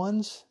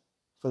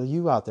for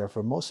you out there,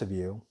 for most of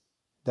you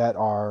that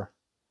are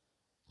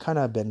kind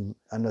of been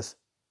on this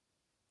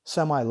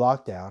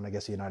semi-lockdown, I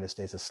guess the United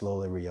States is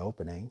slowly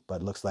reopening,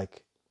 but it looks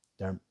like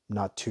they're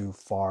not too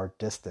far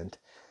distant.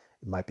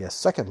 It might be a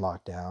second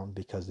lockdown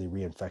because the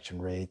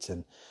reinfection rates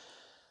and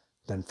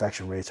the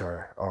infection rates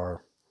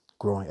are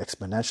growing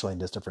exponentially in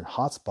just different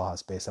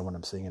hotspots based on what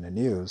I'm seeing in the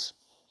news,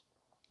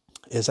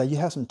 is that you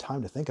have some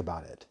time to think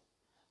about it.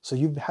 So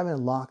you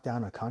haven't locked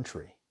down a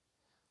country.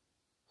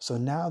 So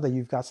now that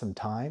you've got some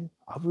time,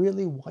 I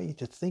really want you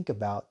to think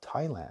about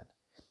Thailand.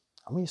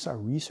 I want you to start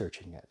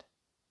researching it.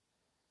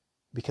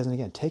 Because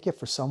again, take it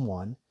for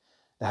someone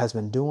that has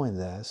been doing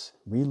this,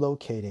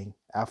 relocating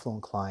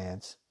affluent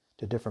clients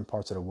to different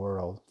parts of the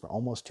world for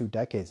almost 2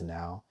 decades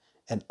now.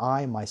 And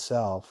I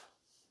myself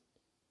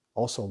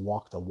also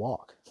walk the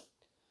walk.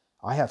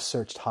 I have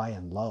searched high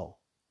and low.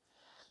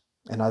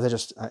 And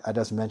as I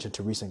just mentioned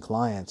to recent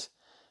clients,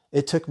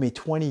 it took me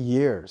 20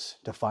 years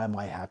to find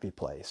my happy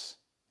place.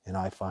 And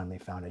I finally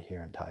found it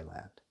here in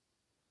Thailand.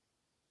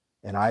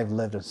 And I've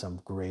lived in some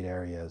great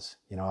areas.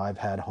 I've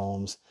had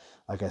homes,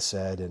 like I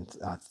said, in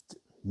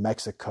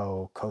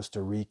Mexico,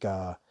 Costa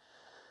Rica,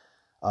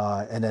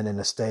 and then in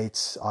the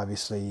States,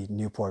 obviously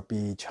Newport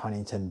Beach,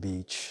 Huntington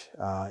Beach,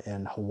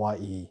 in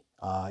Hawaii,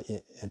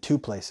 in two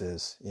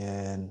places.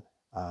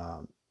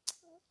 I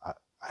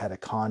had a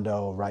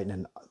condo right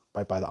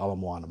by the Ala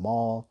Moana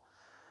Mall.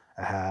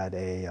 I had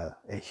a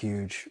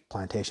huge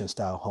plantation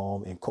style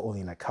home in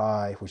Ko'olina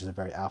Kai, which is a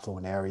very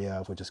affluent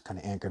area, which is kind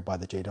of anchored by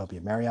the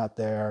JW Marriott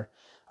there.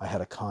 I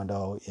had a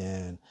condo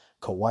in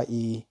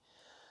Kauai.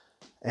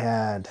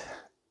 And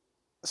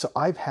so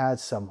I've had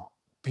some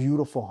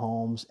beautiful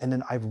homes, and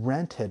then I've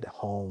rented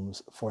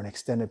homes for an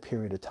extended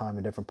period of time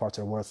in different parts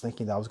of the world,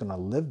 thinking that I was going to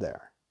live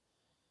there.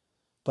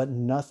 But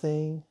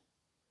nothing,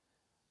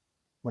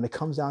 when it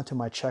comes down to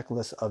my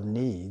checklist of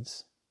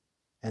needs,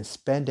 and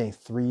spending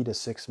 3 to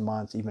 6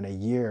 months, even a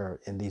year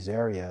in these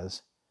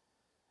areas,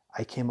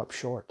 I came up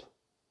short.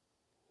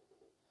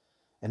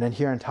 And then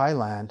here in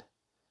Thailand,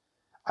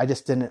 I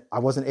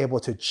wasn't able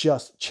to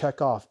just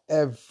check off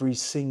every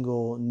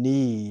single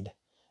need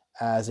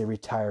as a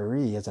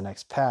retiree, as an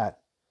expat,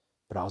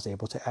 but I was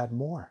able to add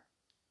more.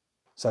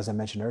 So as I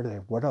mentioned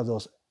earlier, what are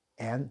those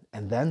and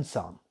then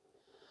some?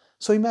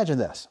 So imagine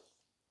this.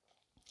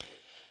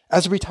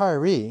 As a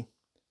retiree,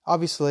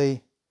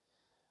 obviously,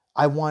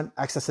 I want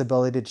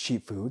accessibility to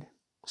cheap food.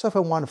 So if I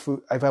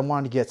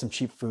wanted to get some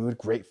cheap food,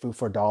 great food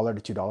for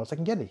 $1 to $2, I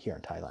can get it here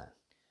in Thailand.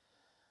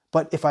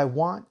 But if I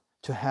want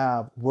to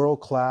have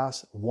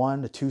world-class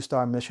 1 to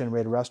 2-star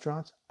Michelin-rated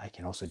restaurants, I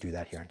can also do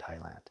that here in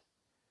Thailand.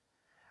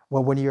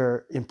 Well, when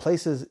you're in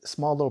places,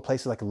 small little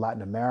places like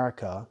Latin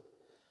America,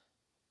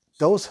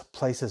 those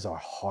places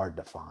are hard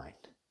to find.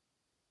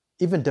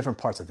 Even different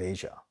parts of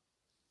Asia.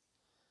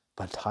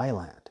 But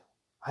Thailand,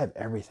 I have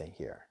everything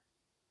here.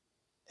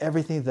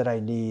 Everything that I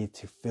need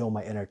to fill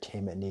my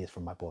entertainment needs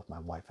for both my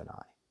wife and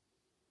I.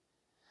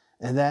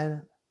 And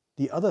then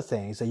the other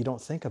things that you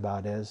don't think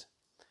about is,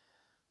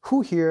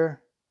 who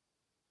here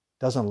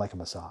doesn't like a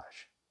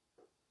massage?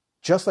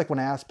 Just like when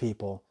I ask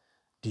people,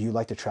 do you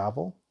like to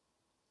travel?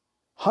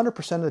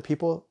 100% of the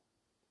people,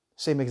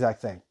 same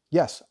exact thing.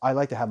 Yes, I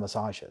like to have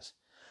massages.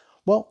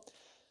 Well,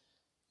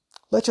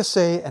 let's just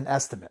say an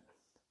estimate.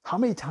 How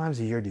many times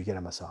a year do you get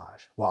a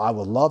massage? Well, I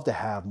would love to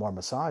have more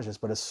massages,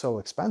 but it's so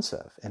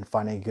expensive. And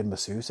finding a good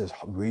masseuse is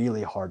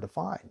really hard to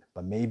find.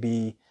 But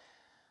maybe,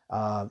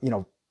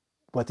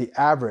 what the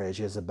average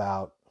is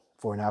about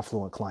for an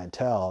affluent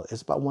clientele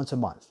is about once a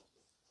month.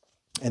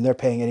 And they're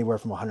paying anywhere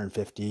from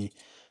 $150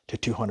 to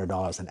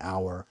 $200 an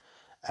hour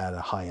at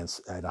a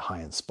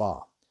high-end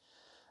spa.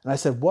 And I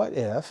said, what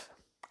if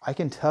I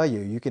can tell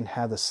you, you can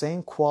have the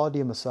same quality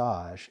of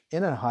massage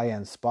in a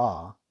high-end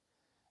spa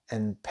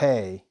and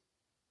pay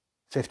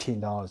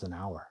 $15 an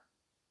hour?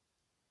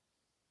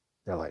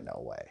 They're like,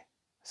 no way. I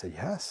said,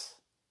 yes.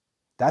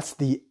 That's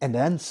the and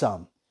then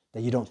some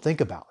that you don't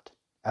think about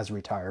as a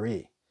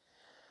retiree.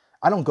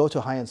 I don't go to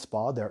a high-end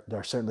spa.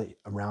 They're certainly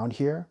around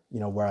here,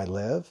 where I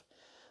live.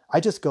 I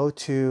just go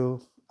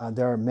to,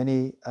 there are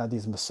many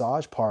these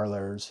massage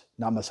parlors,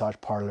 not massage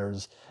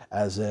parlors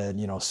as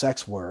in,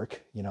 sex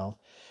work,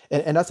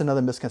 And that's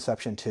another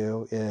misconception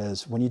too,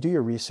 is when you do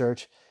your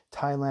research,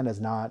 Thailand is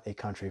not a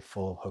country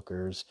full of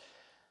hookers.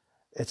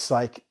 It's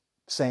like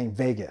saying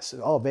Vegas.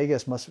 Oh,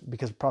 Vegas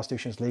because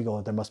prostitution is legal,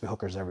 there must be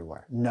hookers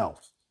everywhere. No,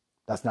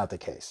 that's not the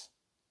case.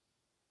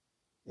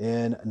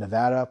 In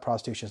Nevada,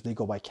 prostitution is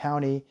legal by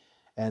county,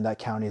 and that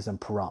county is in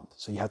Pahrump.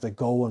 So you have to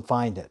go and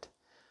find it.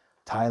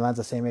 Thailand's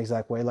the same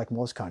exact way like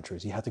most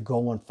countries. You have to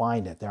go and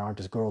find it. There aren't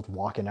just girls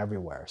walking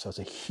everywhere. So it's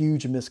a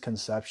huge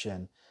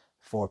misconception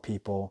for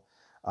people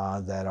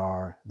that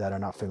are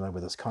not familiar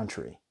with this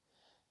country.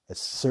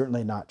 It's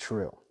certainly not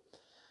true.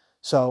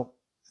 So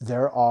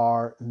there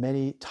are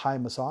many Thai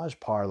massage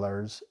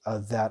parlors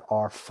that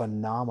are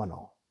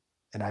phenomenal.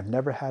 And I've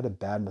never had a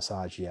bad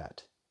massage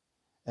yet.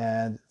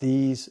 And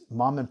these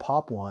mom and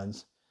pop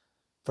ones,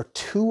 for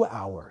 2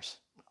 hours,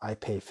 I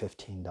pay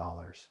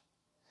 $15.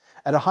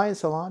 At a high-end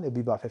salon, it'd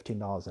be about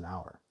 $15 an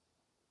hour.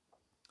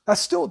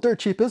 That's still dirt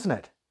cheap, isn't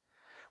it?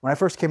 When I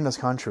first came to this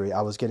country,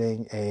 I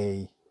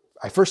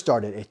first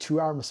started a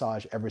 2-hour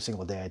massage every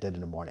single day I did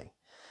in the morning.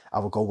 I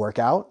would go work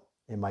out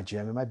in my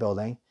gym, in my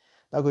building.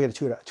 I'll go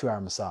get a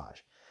 2-hour massage.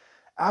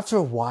 After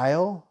a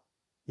while,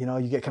 you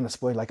get kind of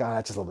spoiled, like,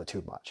 that's just a little bit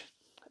too much.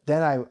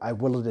 Then I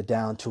whittled it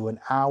down to an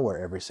hour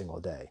every single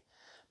day.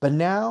 But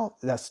now,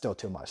 that's still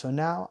too much. So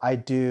now I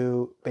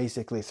do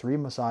basically 3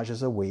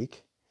 massages a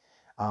week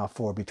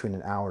for between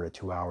an hour to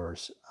 2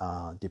 hours,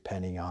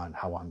 depending on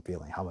how I'm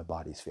feeling, how my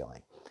body's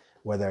feeling.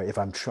 Whether if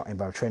I'm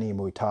training in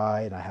Muay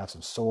Thai and I have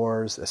some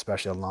sores,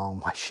 especially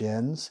along my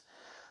shins,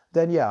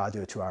 then yeah, I'll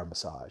do a 2-hour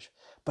massage.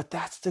 But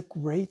that's the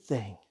great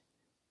thing.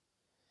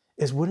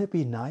 Wouldn't it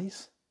be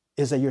nice?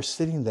 Is that you're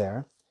sitting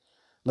there,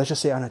 let's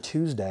just say on a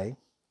Tuesday,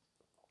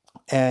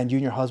 and you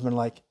and your husband are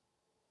like,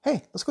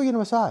 hey, let's go get a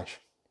massage.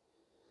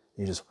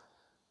 You just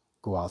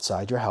go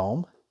outside your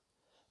home,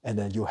 and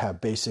then you'll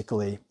have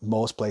basically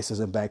most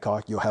places in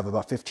Bangkok, you'll have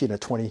about 15 to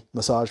 20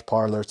 massage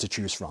parlors to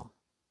choose from.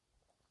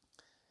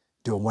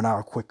 do a 1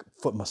 hour quick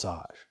foot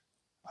massage,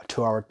 a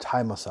 2 hour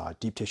Thai massage,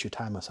 deep tissue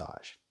Thai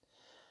massage.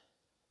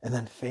 And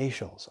then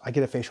facials. I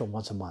get a facial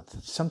once a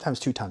month, sometimes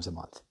 2 times a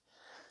month.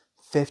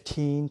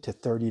 $15 to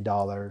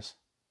 $30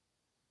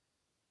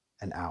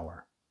 an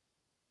hour.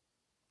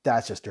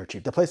 That's just dirt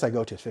cheap. The place I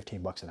go to is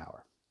 $15 an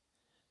hour.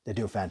 They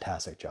do a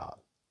fantastic job.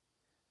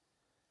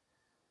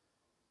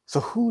 So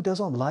who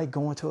doesn't like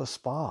going to a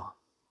spa?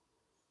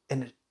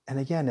 And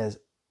again,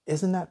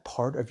 isn't that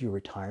part of your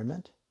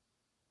retirement?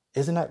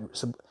 Isn't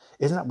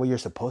that what you're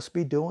supposed to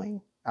be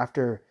doing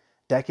after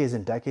decades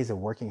and decades of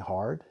working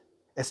hard?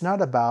 It's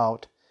not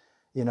about,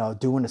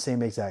 doing the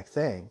same exact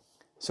thing.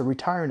 So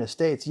retiring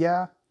estates,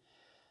 yeah,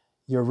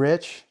 you're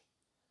rich,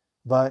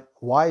 but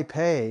why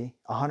pay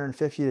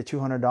 $150 to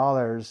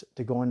 $200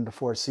 to go into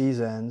Four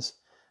Seasons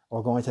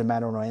or going to the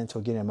Mandarin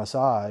Oriental getting a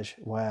massage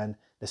when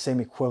the same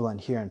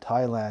equivalent here in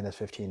Thailand is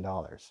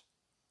 $15?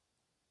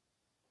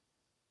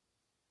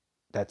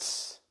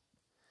 That's,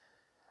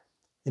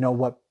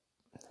 what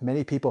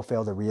many people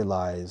fail to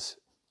realize,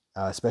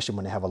 especially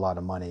when they have a lot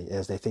of money,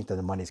 is they think that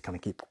the money's going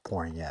to keep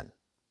pouring in.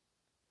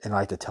 And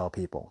I like to tell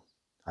people,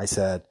 I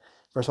said,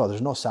 first of all,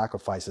 there's no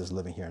sacrifices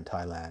living here in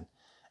Thailand.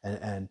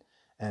 And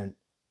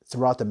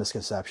throughout the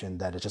misconception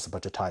that it's just a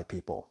bunch of Thai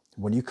people.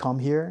 When you come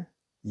here,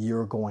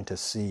 you're going to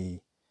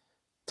see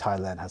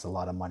Thailand has a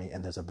lot of money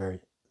and there's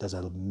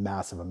a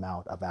massive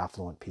amount of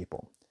affluent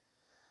people.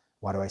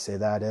 Why do I say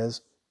that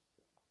is?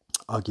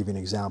 I'll give you an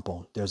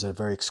example. There's a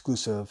very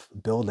exclusive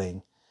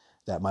building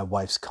that my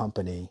wife's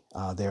company,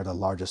 they're the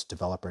largest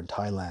developer in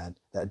Thailand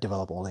that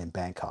develop only in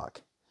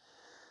Bangkok.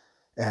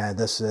 And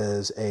this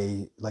is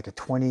like a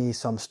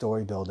 20-some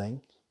story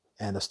building.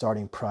 And the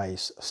starting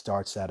price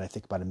starts at, I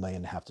think, about $1.5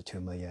 million to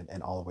 $2 million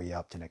and all the way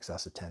up to in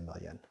excess of $10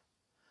 million.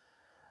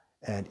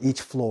 And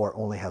each floor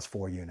only has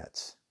 4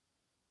 units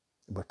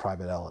with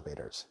private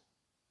elevators.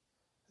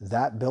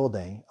 That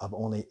building of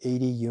only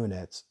 80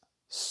 units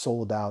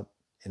sold out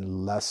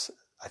in less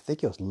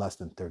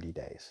than 30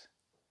 days.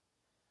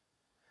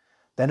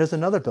 Then there's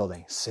another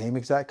building, same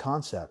exact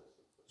concept.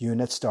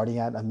 Units starting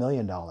at $1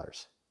 million,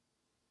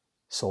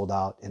 sold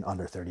out in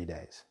under 30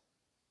 days.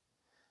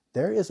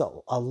 There is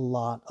a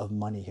lot of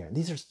money here.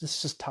 This is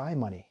just Thai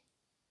money.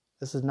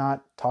 This is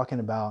not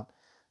talking about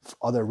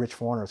other rich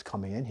foreigners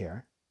coming in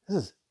here. This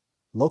is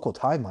local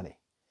Thai money.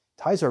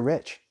 Thais are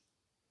rich.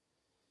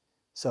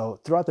 So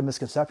throughout the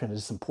misconception,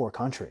 it's some poor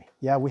country.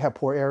 Yeah, we have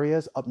poor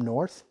areas up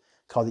north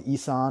called the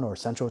Isan, or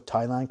central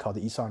Thailand called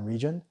the Isan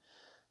region.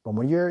 But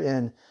when you're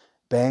in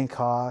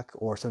Bangkok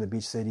or some of the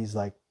beach cities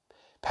like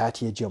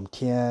Pattaya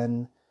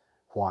Jomtien,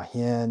 Hua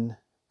Hin,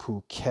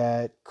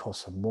 Phuket, Koh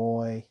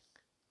Samui,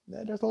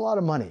 there's a lot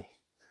of money.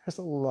 There's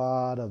a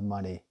lot of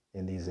money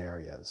in these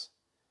areas.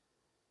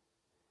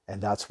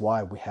 And that's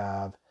why we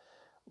have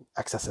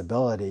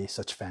accessibility,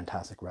 such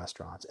fantastic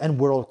restaurants, and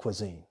world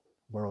cuisine.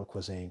 World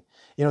cuisine.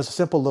 It's a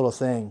simple little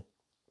thing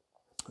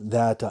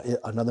that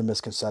another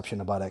misconception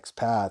about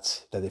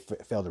expats that they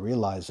fail to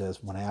realize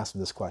is when I ask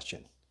them this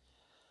question: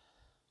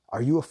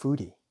 are you a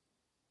foodie?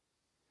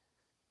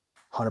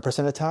 100%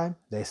 of the time,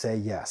 they say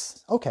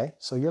yes. Okay,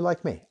 so you're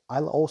like me. I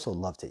also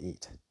love to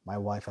eat. My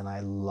wife and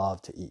I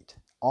love to eat.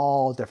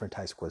 All different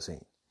types of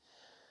cuisine.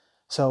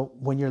 So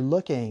when you're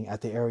looking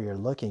at the area you're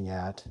looking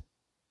at,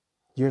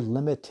 you're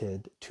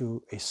limited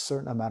to a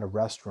certain amount of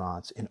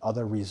restaurants in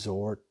other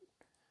resort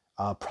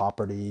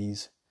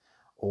properties,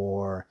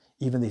 or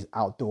even these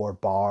outdoor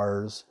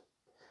bars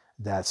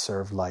that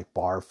serve like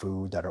bar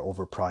food that are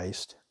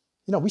overpriced.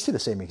 We see the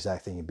same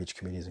exact thing in beach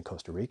communities in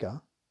Costa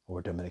Rica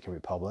or Dominican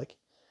Republic.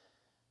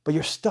 But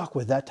you're stuck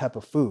with that type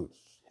of food.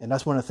 And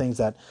that's one of the things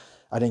that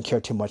I didn't care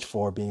too much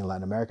for being in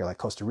Latin America, like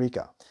Costa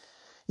Rica.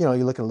 You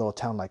look at a little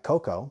town like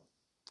Coco.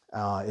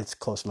 It's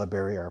close to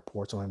Liberia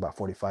Airport. It's only about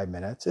 45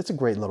 minutes. It's a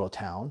great little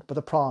town. But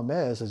the problem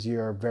is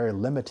you're very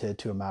limited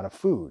to amount of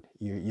food.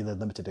 You're either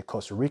limited to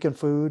Costa Rican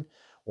food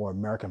or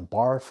American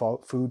bar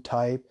food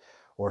type,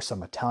 or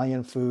some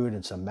Italian food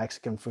and some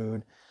Mexican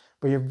food.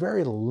 But you're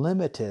very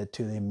limited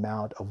to the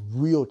amount of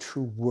real,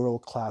 true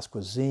world-class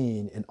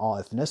cuisine in all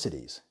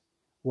ethnicities.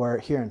 Where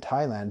here in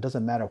Thailand, it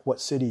doesn't matter what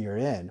city you're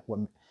in,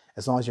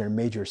 as long as you're in a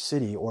major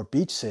city or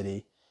beach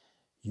city,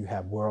 you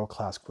have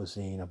world-class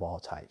cuisine of all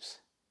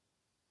types.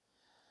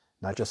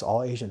 Not just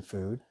all Asian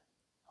food,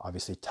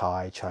 obviously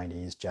Thai,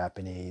 Chinese,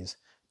 Japanese,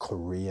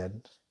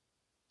 Korean,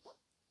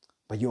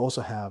 but you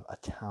also have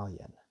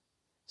Italian,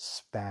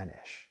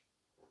 Spanish,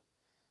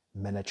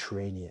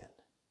 Mediterranean,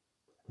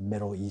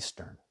 Middle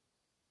Eastern,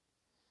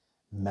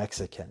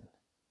 Mexican.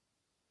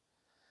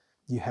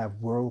 You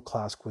have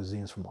world-class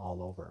cuisines from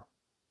all over.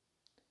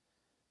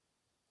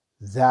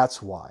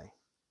 That's why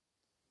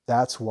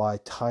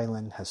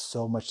Thailand has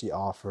so much to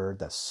offer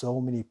that so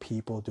many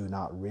people do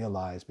not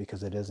realize,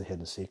 because it is a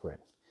hidden secret.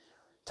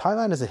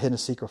 Thailand is a hidden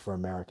secret for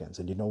Americans.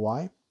 And you know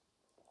why?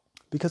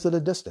 Because of the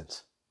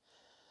distance.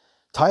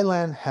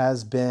 Thailand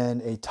has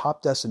been a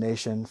top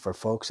destination for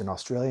folks in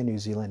Australia, New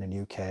Zealand, and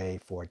UK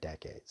for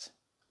decades.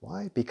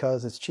 Why?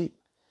 Because it's cheap.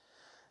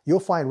 You'll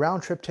find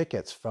round-trip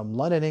tickets from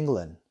London,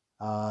 England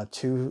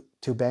to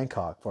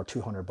Bangkok for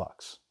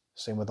 $200.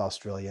 Same with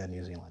Australia and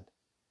New Zealand.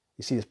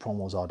 You see these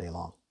promos all day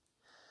long.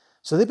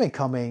 So they've been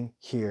coming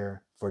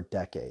here for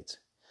decades.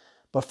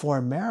 But for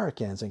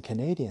Americans and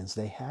Canadians,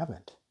 they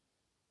haven't,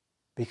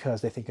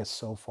 because they think it's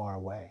so far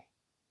away.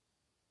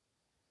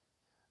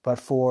 But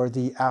for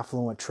the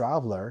affluent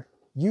traveler,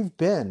 you've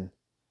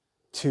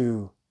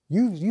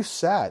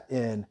sat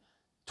in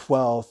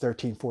 12,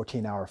 13,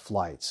 14-hour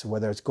flights,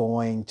 whether it's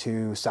going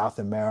to South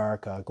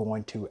America,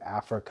 going to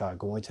Africa,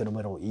 going to the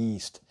Middle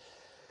East.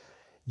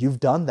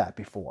 You've done that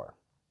before.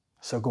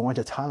 So going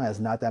to Thailand is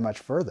not that much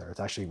further. It's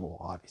actually, well,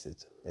 obviously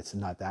it's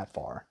not that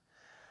far.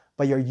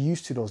 But you're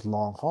used to those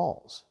long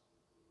hauls.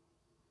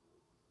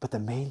 But the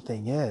main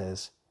thing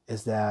is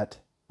that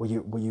what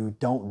you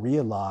don't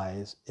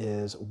realize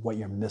is what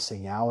you're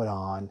missing out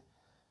on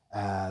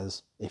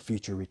as a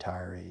future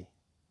retiree.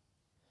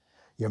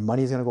 Your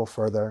money's going to go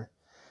further.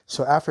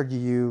 So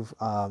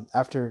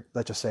after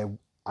let's just say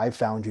I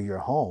found you your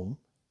home,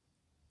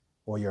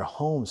 or your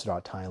homes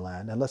throughout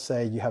Thailand, and let's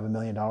say you have $1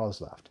 million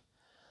left.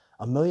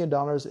 $1 million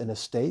in the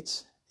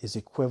States is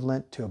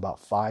equivalent to about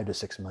 $5 to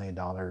 $6 million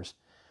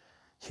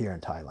here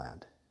in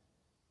Thailand.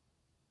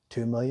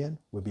 2 million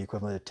would be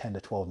equivalent to 10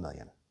 to 12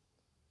 million.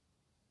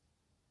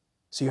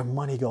 So your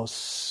money goes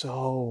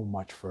so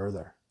much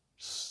further,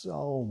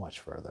 so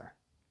much further.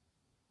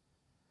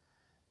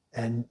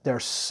 And there are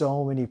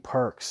so many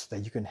perks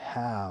that you can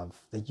have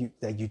that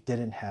you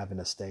didn't have in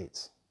the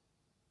States.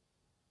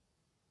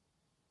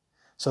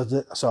 So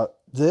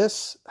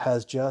this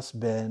has just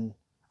been,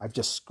 I've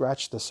just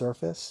scratched the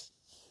surface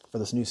for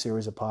this new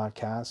series of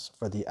podcasts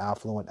for the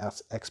affluent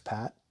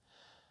expat.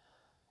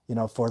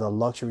 For the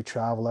luxury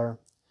traveler,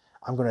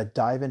 I'm going to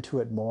dive into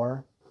it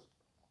more.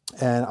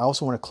 And I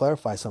also want to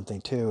clarify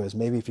something too, is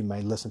maybe if you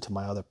might listen to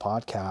my other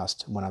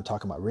podcast when I'm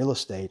talking about real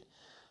estate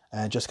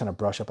and just kind of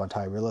brush up on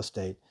Thai real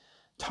estate.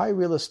 Thai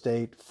real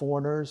estate,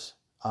 foreigners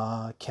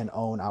can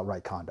own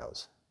outright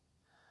condos.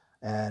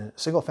 And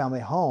single family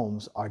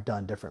homes are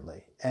done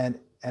differently. And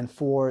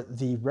for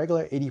the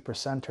regular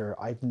 80%er,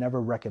 I've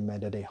never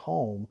recommended a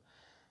home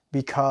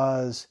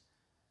because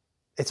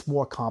it's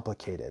more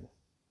complicated.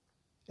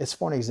 It's,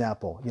 for an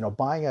example,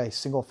 buying a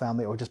single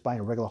family or just buying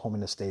a regular home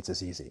in the States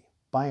is easy.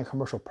 Buying a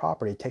commercial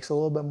property takes a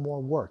little bit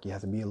more work. You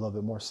have to be a little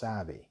bit more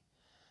savvy.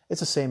 It's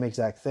the same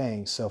exact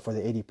thing. So for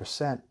the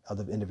 80% of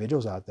the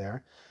individuals out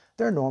there,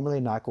 they're normally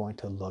not going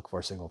to look for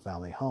a single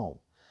family home.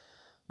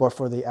 But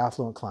for the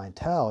affluent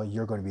clientele,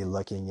 you're going to be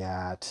looking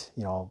at,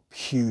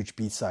 huge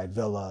beachside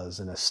villas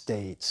and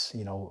estates,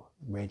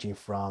 ranging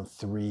from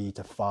 3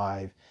 to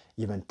 5,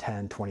 even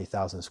 10,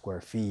 20,000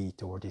 square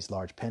feet, or these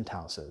large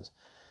penthouses.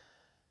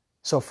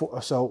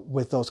 So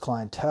with those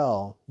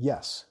clientele,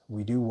 yes,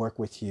 we do work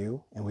with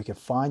you, and we can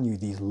find you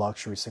these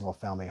luxury single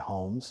family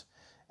homes,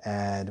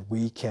 and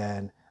we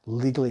can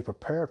legally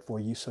prepare it for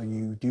you so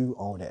you do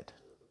own it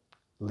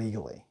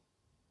legally.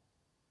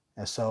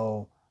 And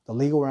so the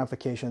legal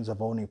ramifications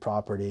of owning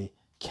property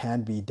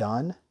can be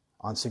done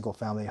on single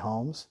family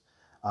homes.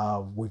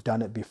 We've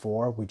done it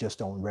before. We just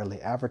don't readily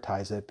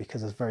advertise it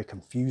because it's very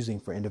confusing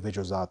for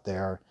individuals out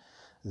there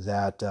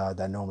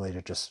that normally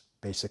they're just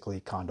basically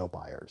condo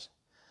buyers.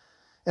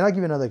 And I'll give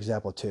you another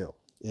example too,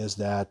 is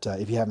that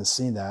if you haven't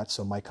seen that,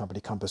 so my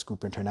company, Compass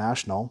Group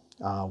International,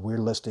 we're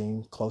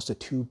listing close to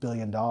 $2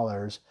 billion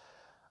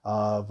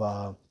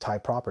of Thai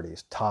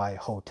properties, Thai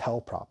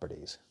hotel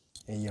properties.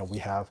 And, we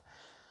have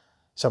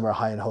some of our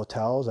high-end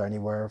hotels are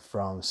anywhere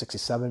from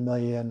 67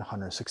 million,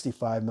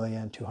 165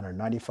 million,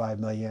 295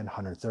 million,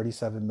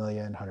 137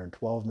 million,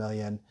 112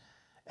 million.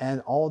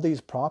 And all these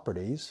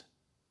properties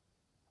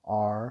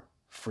are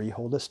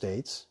freehold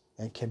estates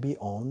and can be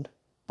owned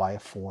by a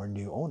foreign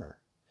new owner.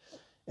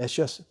 It's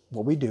just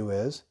what we do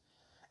is,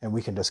 and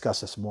we can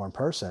discuss this more in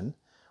person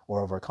or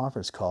over a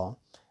conference call,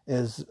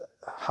 is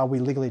how we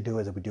legally do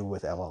it is we do it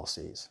with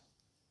LLCs.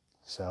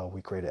 So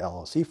we create an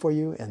LLC for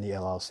you, and the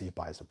LLC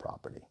buys the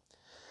property.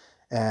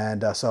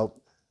 And so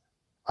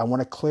I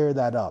want to clear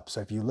that up. So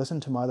if you listen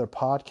to my other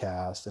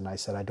podcast and I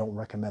said I don't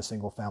recommend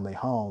single family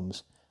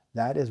homes,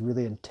 that is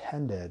really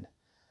intended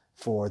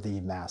for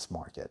the mass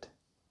market,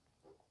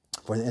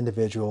 for the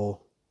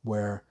individual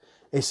where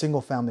a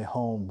single family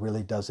home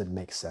really doesn't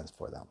make sense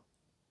for them.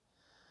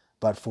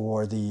 But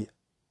for the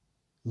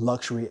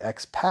luxury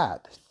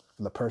expat,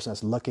 for the person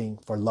that's looking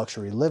for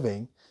luxury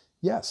living,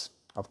 yes,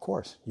 of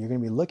course, you're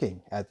going to be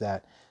looking at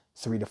that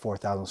 3,000 to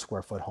 4,000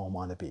 square foot home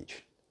on the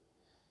beach.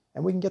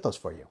 And we can get those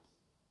for you.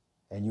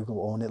 And you can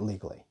own it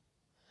legally.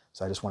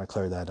 So I just want to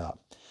clear that up.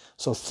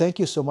 So thank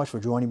you so much for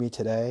joining me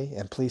today.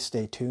 And please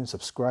stay tuned.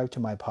 Subscribe to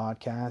my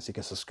podcast. You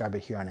can subscribe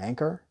it here on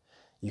Anchor.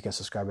 You can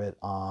subscribe it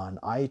on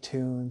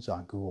iTunes,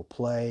 on Google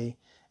Play.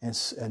 And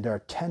there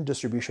are 10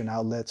 distribution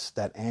outlets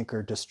that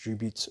Anchor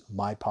distributes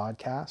my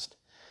podcast.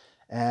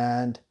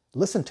 And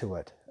listen to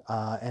it.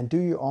 And do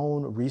your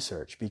own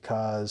research,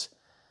 because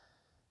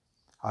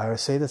I will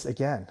say this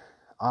again.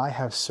 I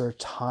have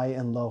searched high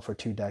and low for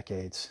 2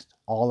 decades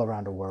all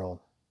around the world,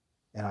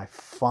 and I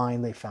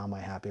finally found my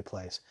happy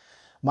place.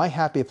 My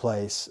happy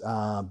place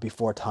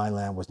before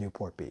Thailand was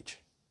Newport Beach.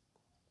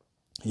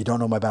 You don't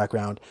know my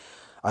background.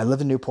 I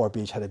lived in Newport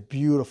Beach, had a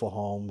beautiful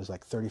home. It was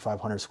like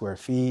 3,500 square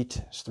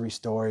feet. It's 3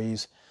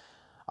 stories.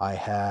 I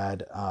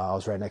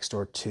was right next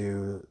door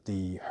to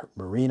the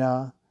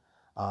marina.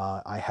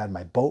 I had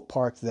my boat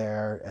parked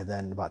there, and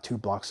then about 2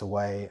 blocks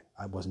away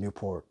was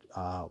Newport,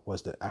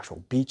 was the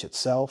actual beach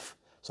itself,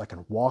 so I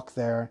can walk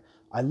there.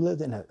 I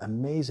lived in an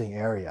amazing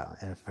area,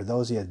 and for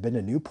those of you who have been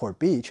to Newport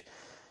Beach,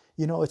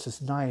 you know it's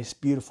this nice,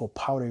 beautiful,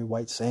 powdery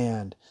white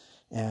sand,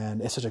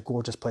 and it's such a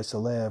gorgeous place to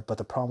live. But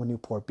the problem with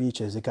Newport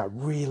Beach is it got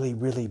really,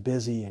 really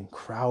busy and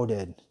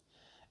crowded,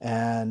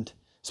 and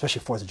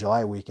especially 4th of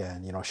July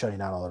weekend, you know, shutting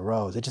down all the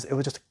roads. It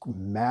was just a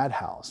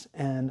madhouse,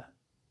 and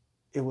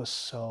it was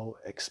so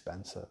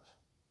expensive.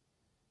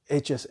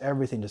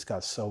 Everything just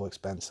got so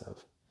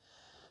expensive.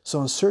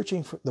 So in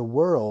searching for the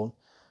world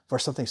for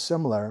something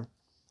similar,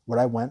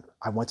 I went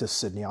to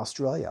Sydney,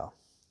 Australia,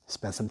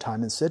 spent some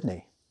time in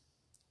Sydney.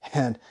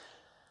 And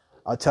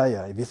I'll tell you,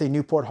 if you think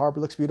Newport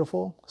Harbor looks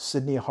beautiful,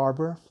 Sydney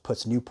Harbor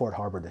puts Newport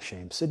Harbor to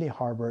shame. Sydney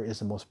Harbor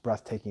is one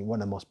of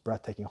the most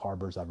breathtaking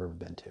harbors I've ever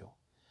been to.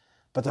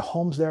 But the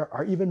homes there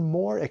are even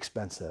more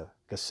expensive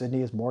because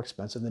Sydney is more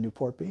expensive than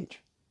Newport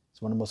Beach.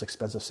 It's one of the most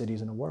expensive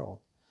cities in the world.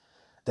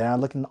 Then I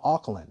looked in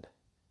Auckland.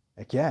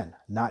 Again,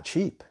 not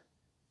cheap.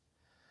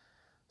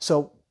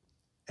 So,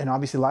 and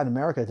obviously Latin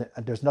America,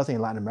 there's nothing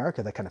in Latin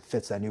America that kind of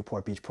fits that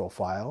Newport Beach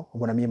profile.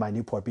 What I mean by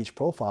Newport Beach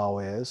profile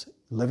is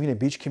living in a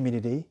beach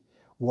community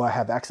where I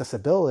have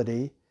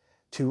accessibility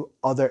to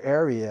other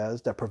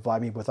areas that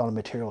provide me with all the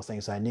material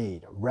things I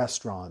need.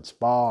 Restaurants,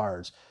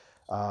 bars,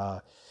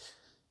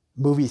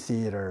 movie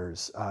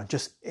theaters,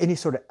 just any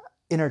sort of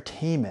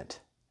entertainment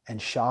and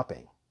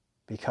shopping.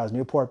 Because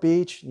Newport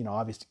Beach, you know,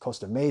 obviously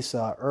Costa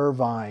Mesa,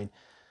 Irvine,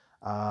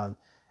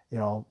 you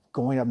know,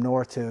 going up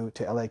north to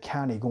LA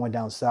County, going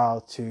down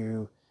south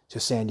to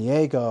San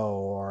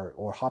Diego,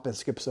 or hop and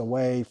skips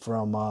away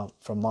from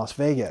Las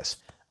Vegas.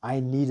 I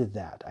needed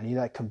that. I needed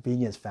that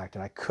convenience factor.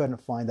 And I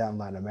couldn't find that in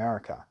Latin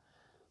America.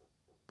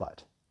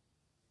 But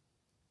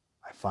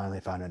I finally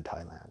found it in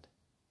Thailand.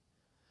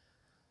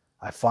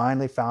 I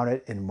finally found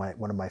it in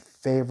one of my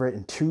favorite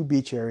and 2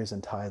 beach areas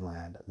in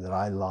Thailand that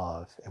I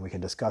love, and we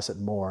can discuss it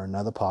more in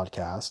another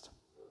podcast.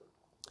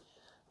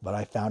 But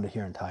I found it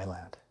here in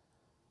Thailand.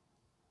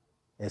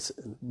 It's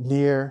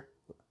near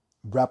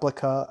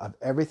replica of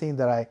everything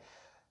that I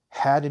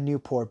had in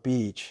Newport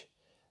Beach,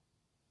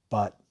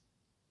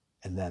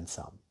 and then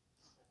some.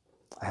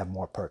 I have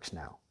more perks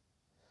now.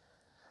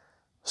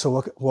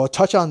 So we'll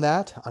touch on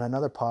that on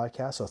another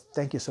podcast. So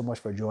thank you so much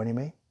for joining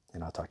me,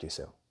 and I'll talk to you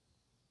soon.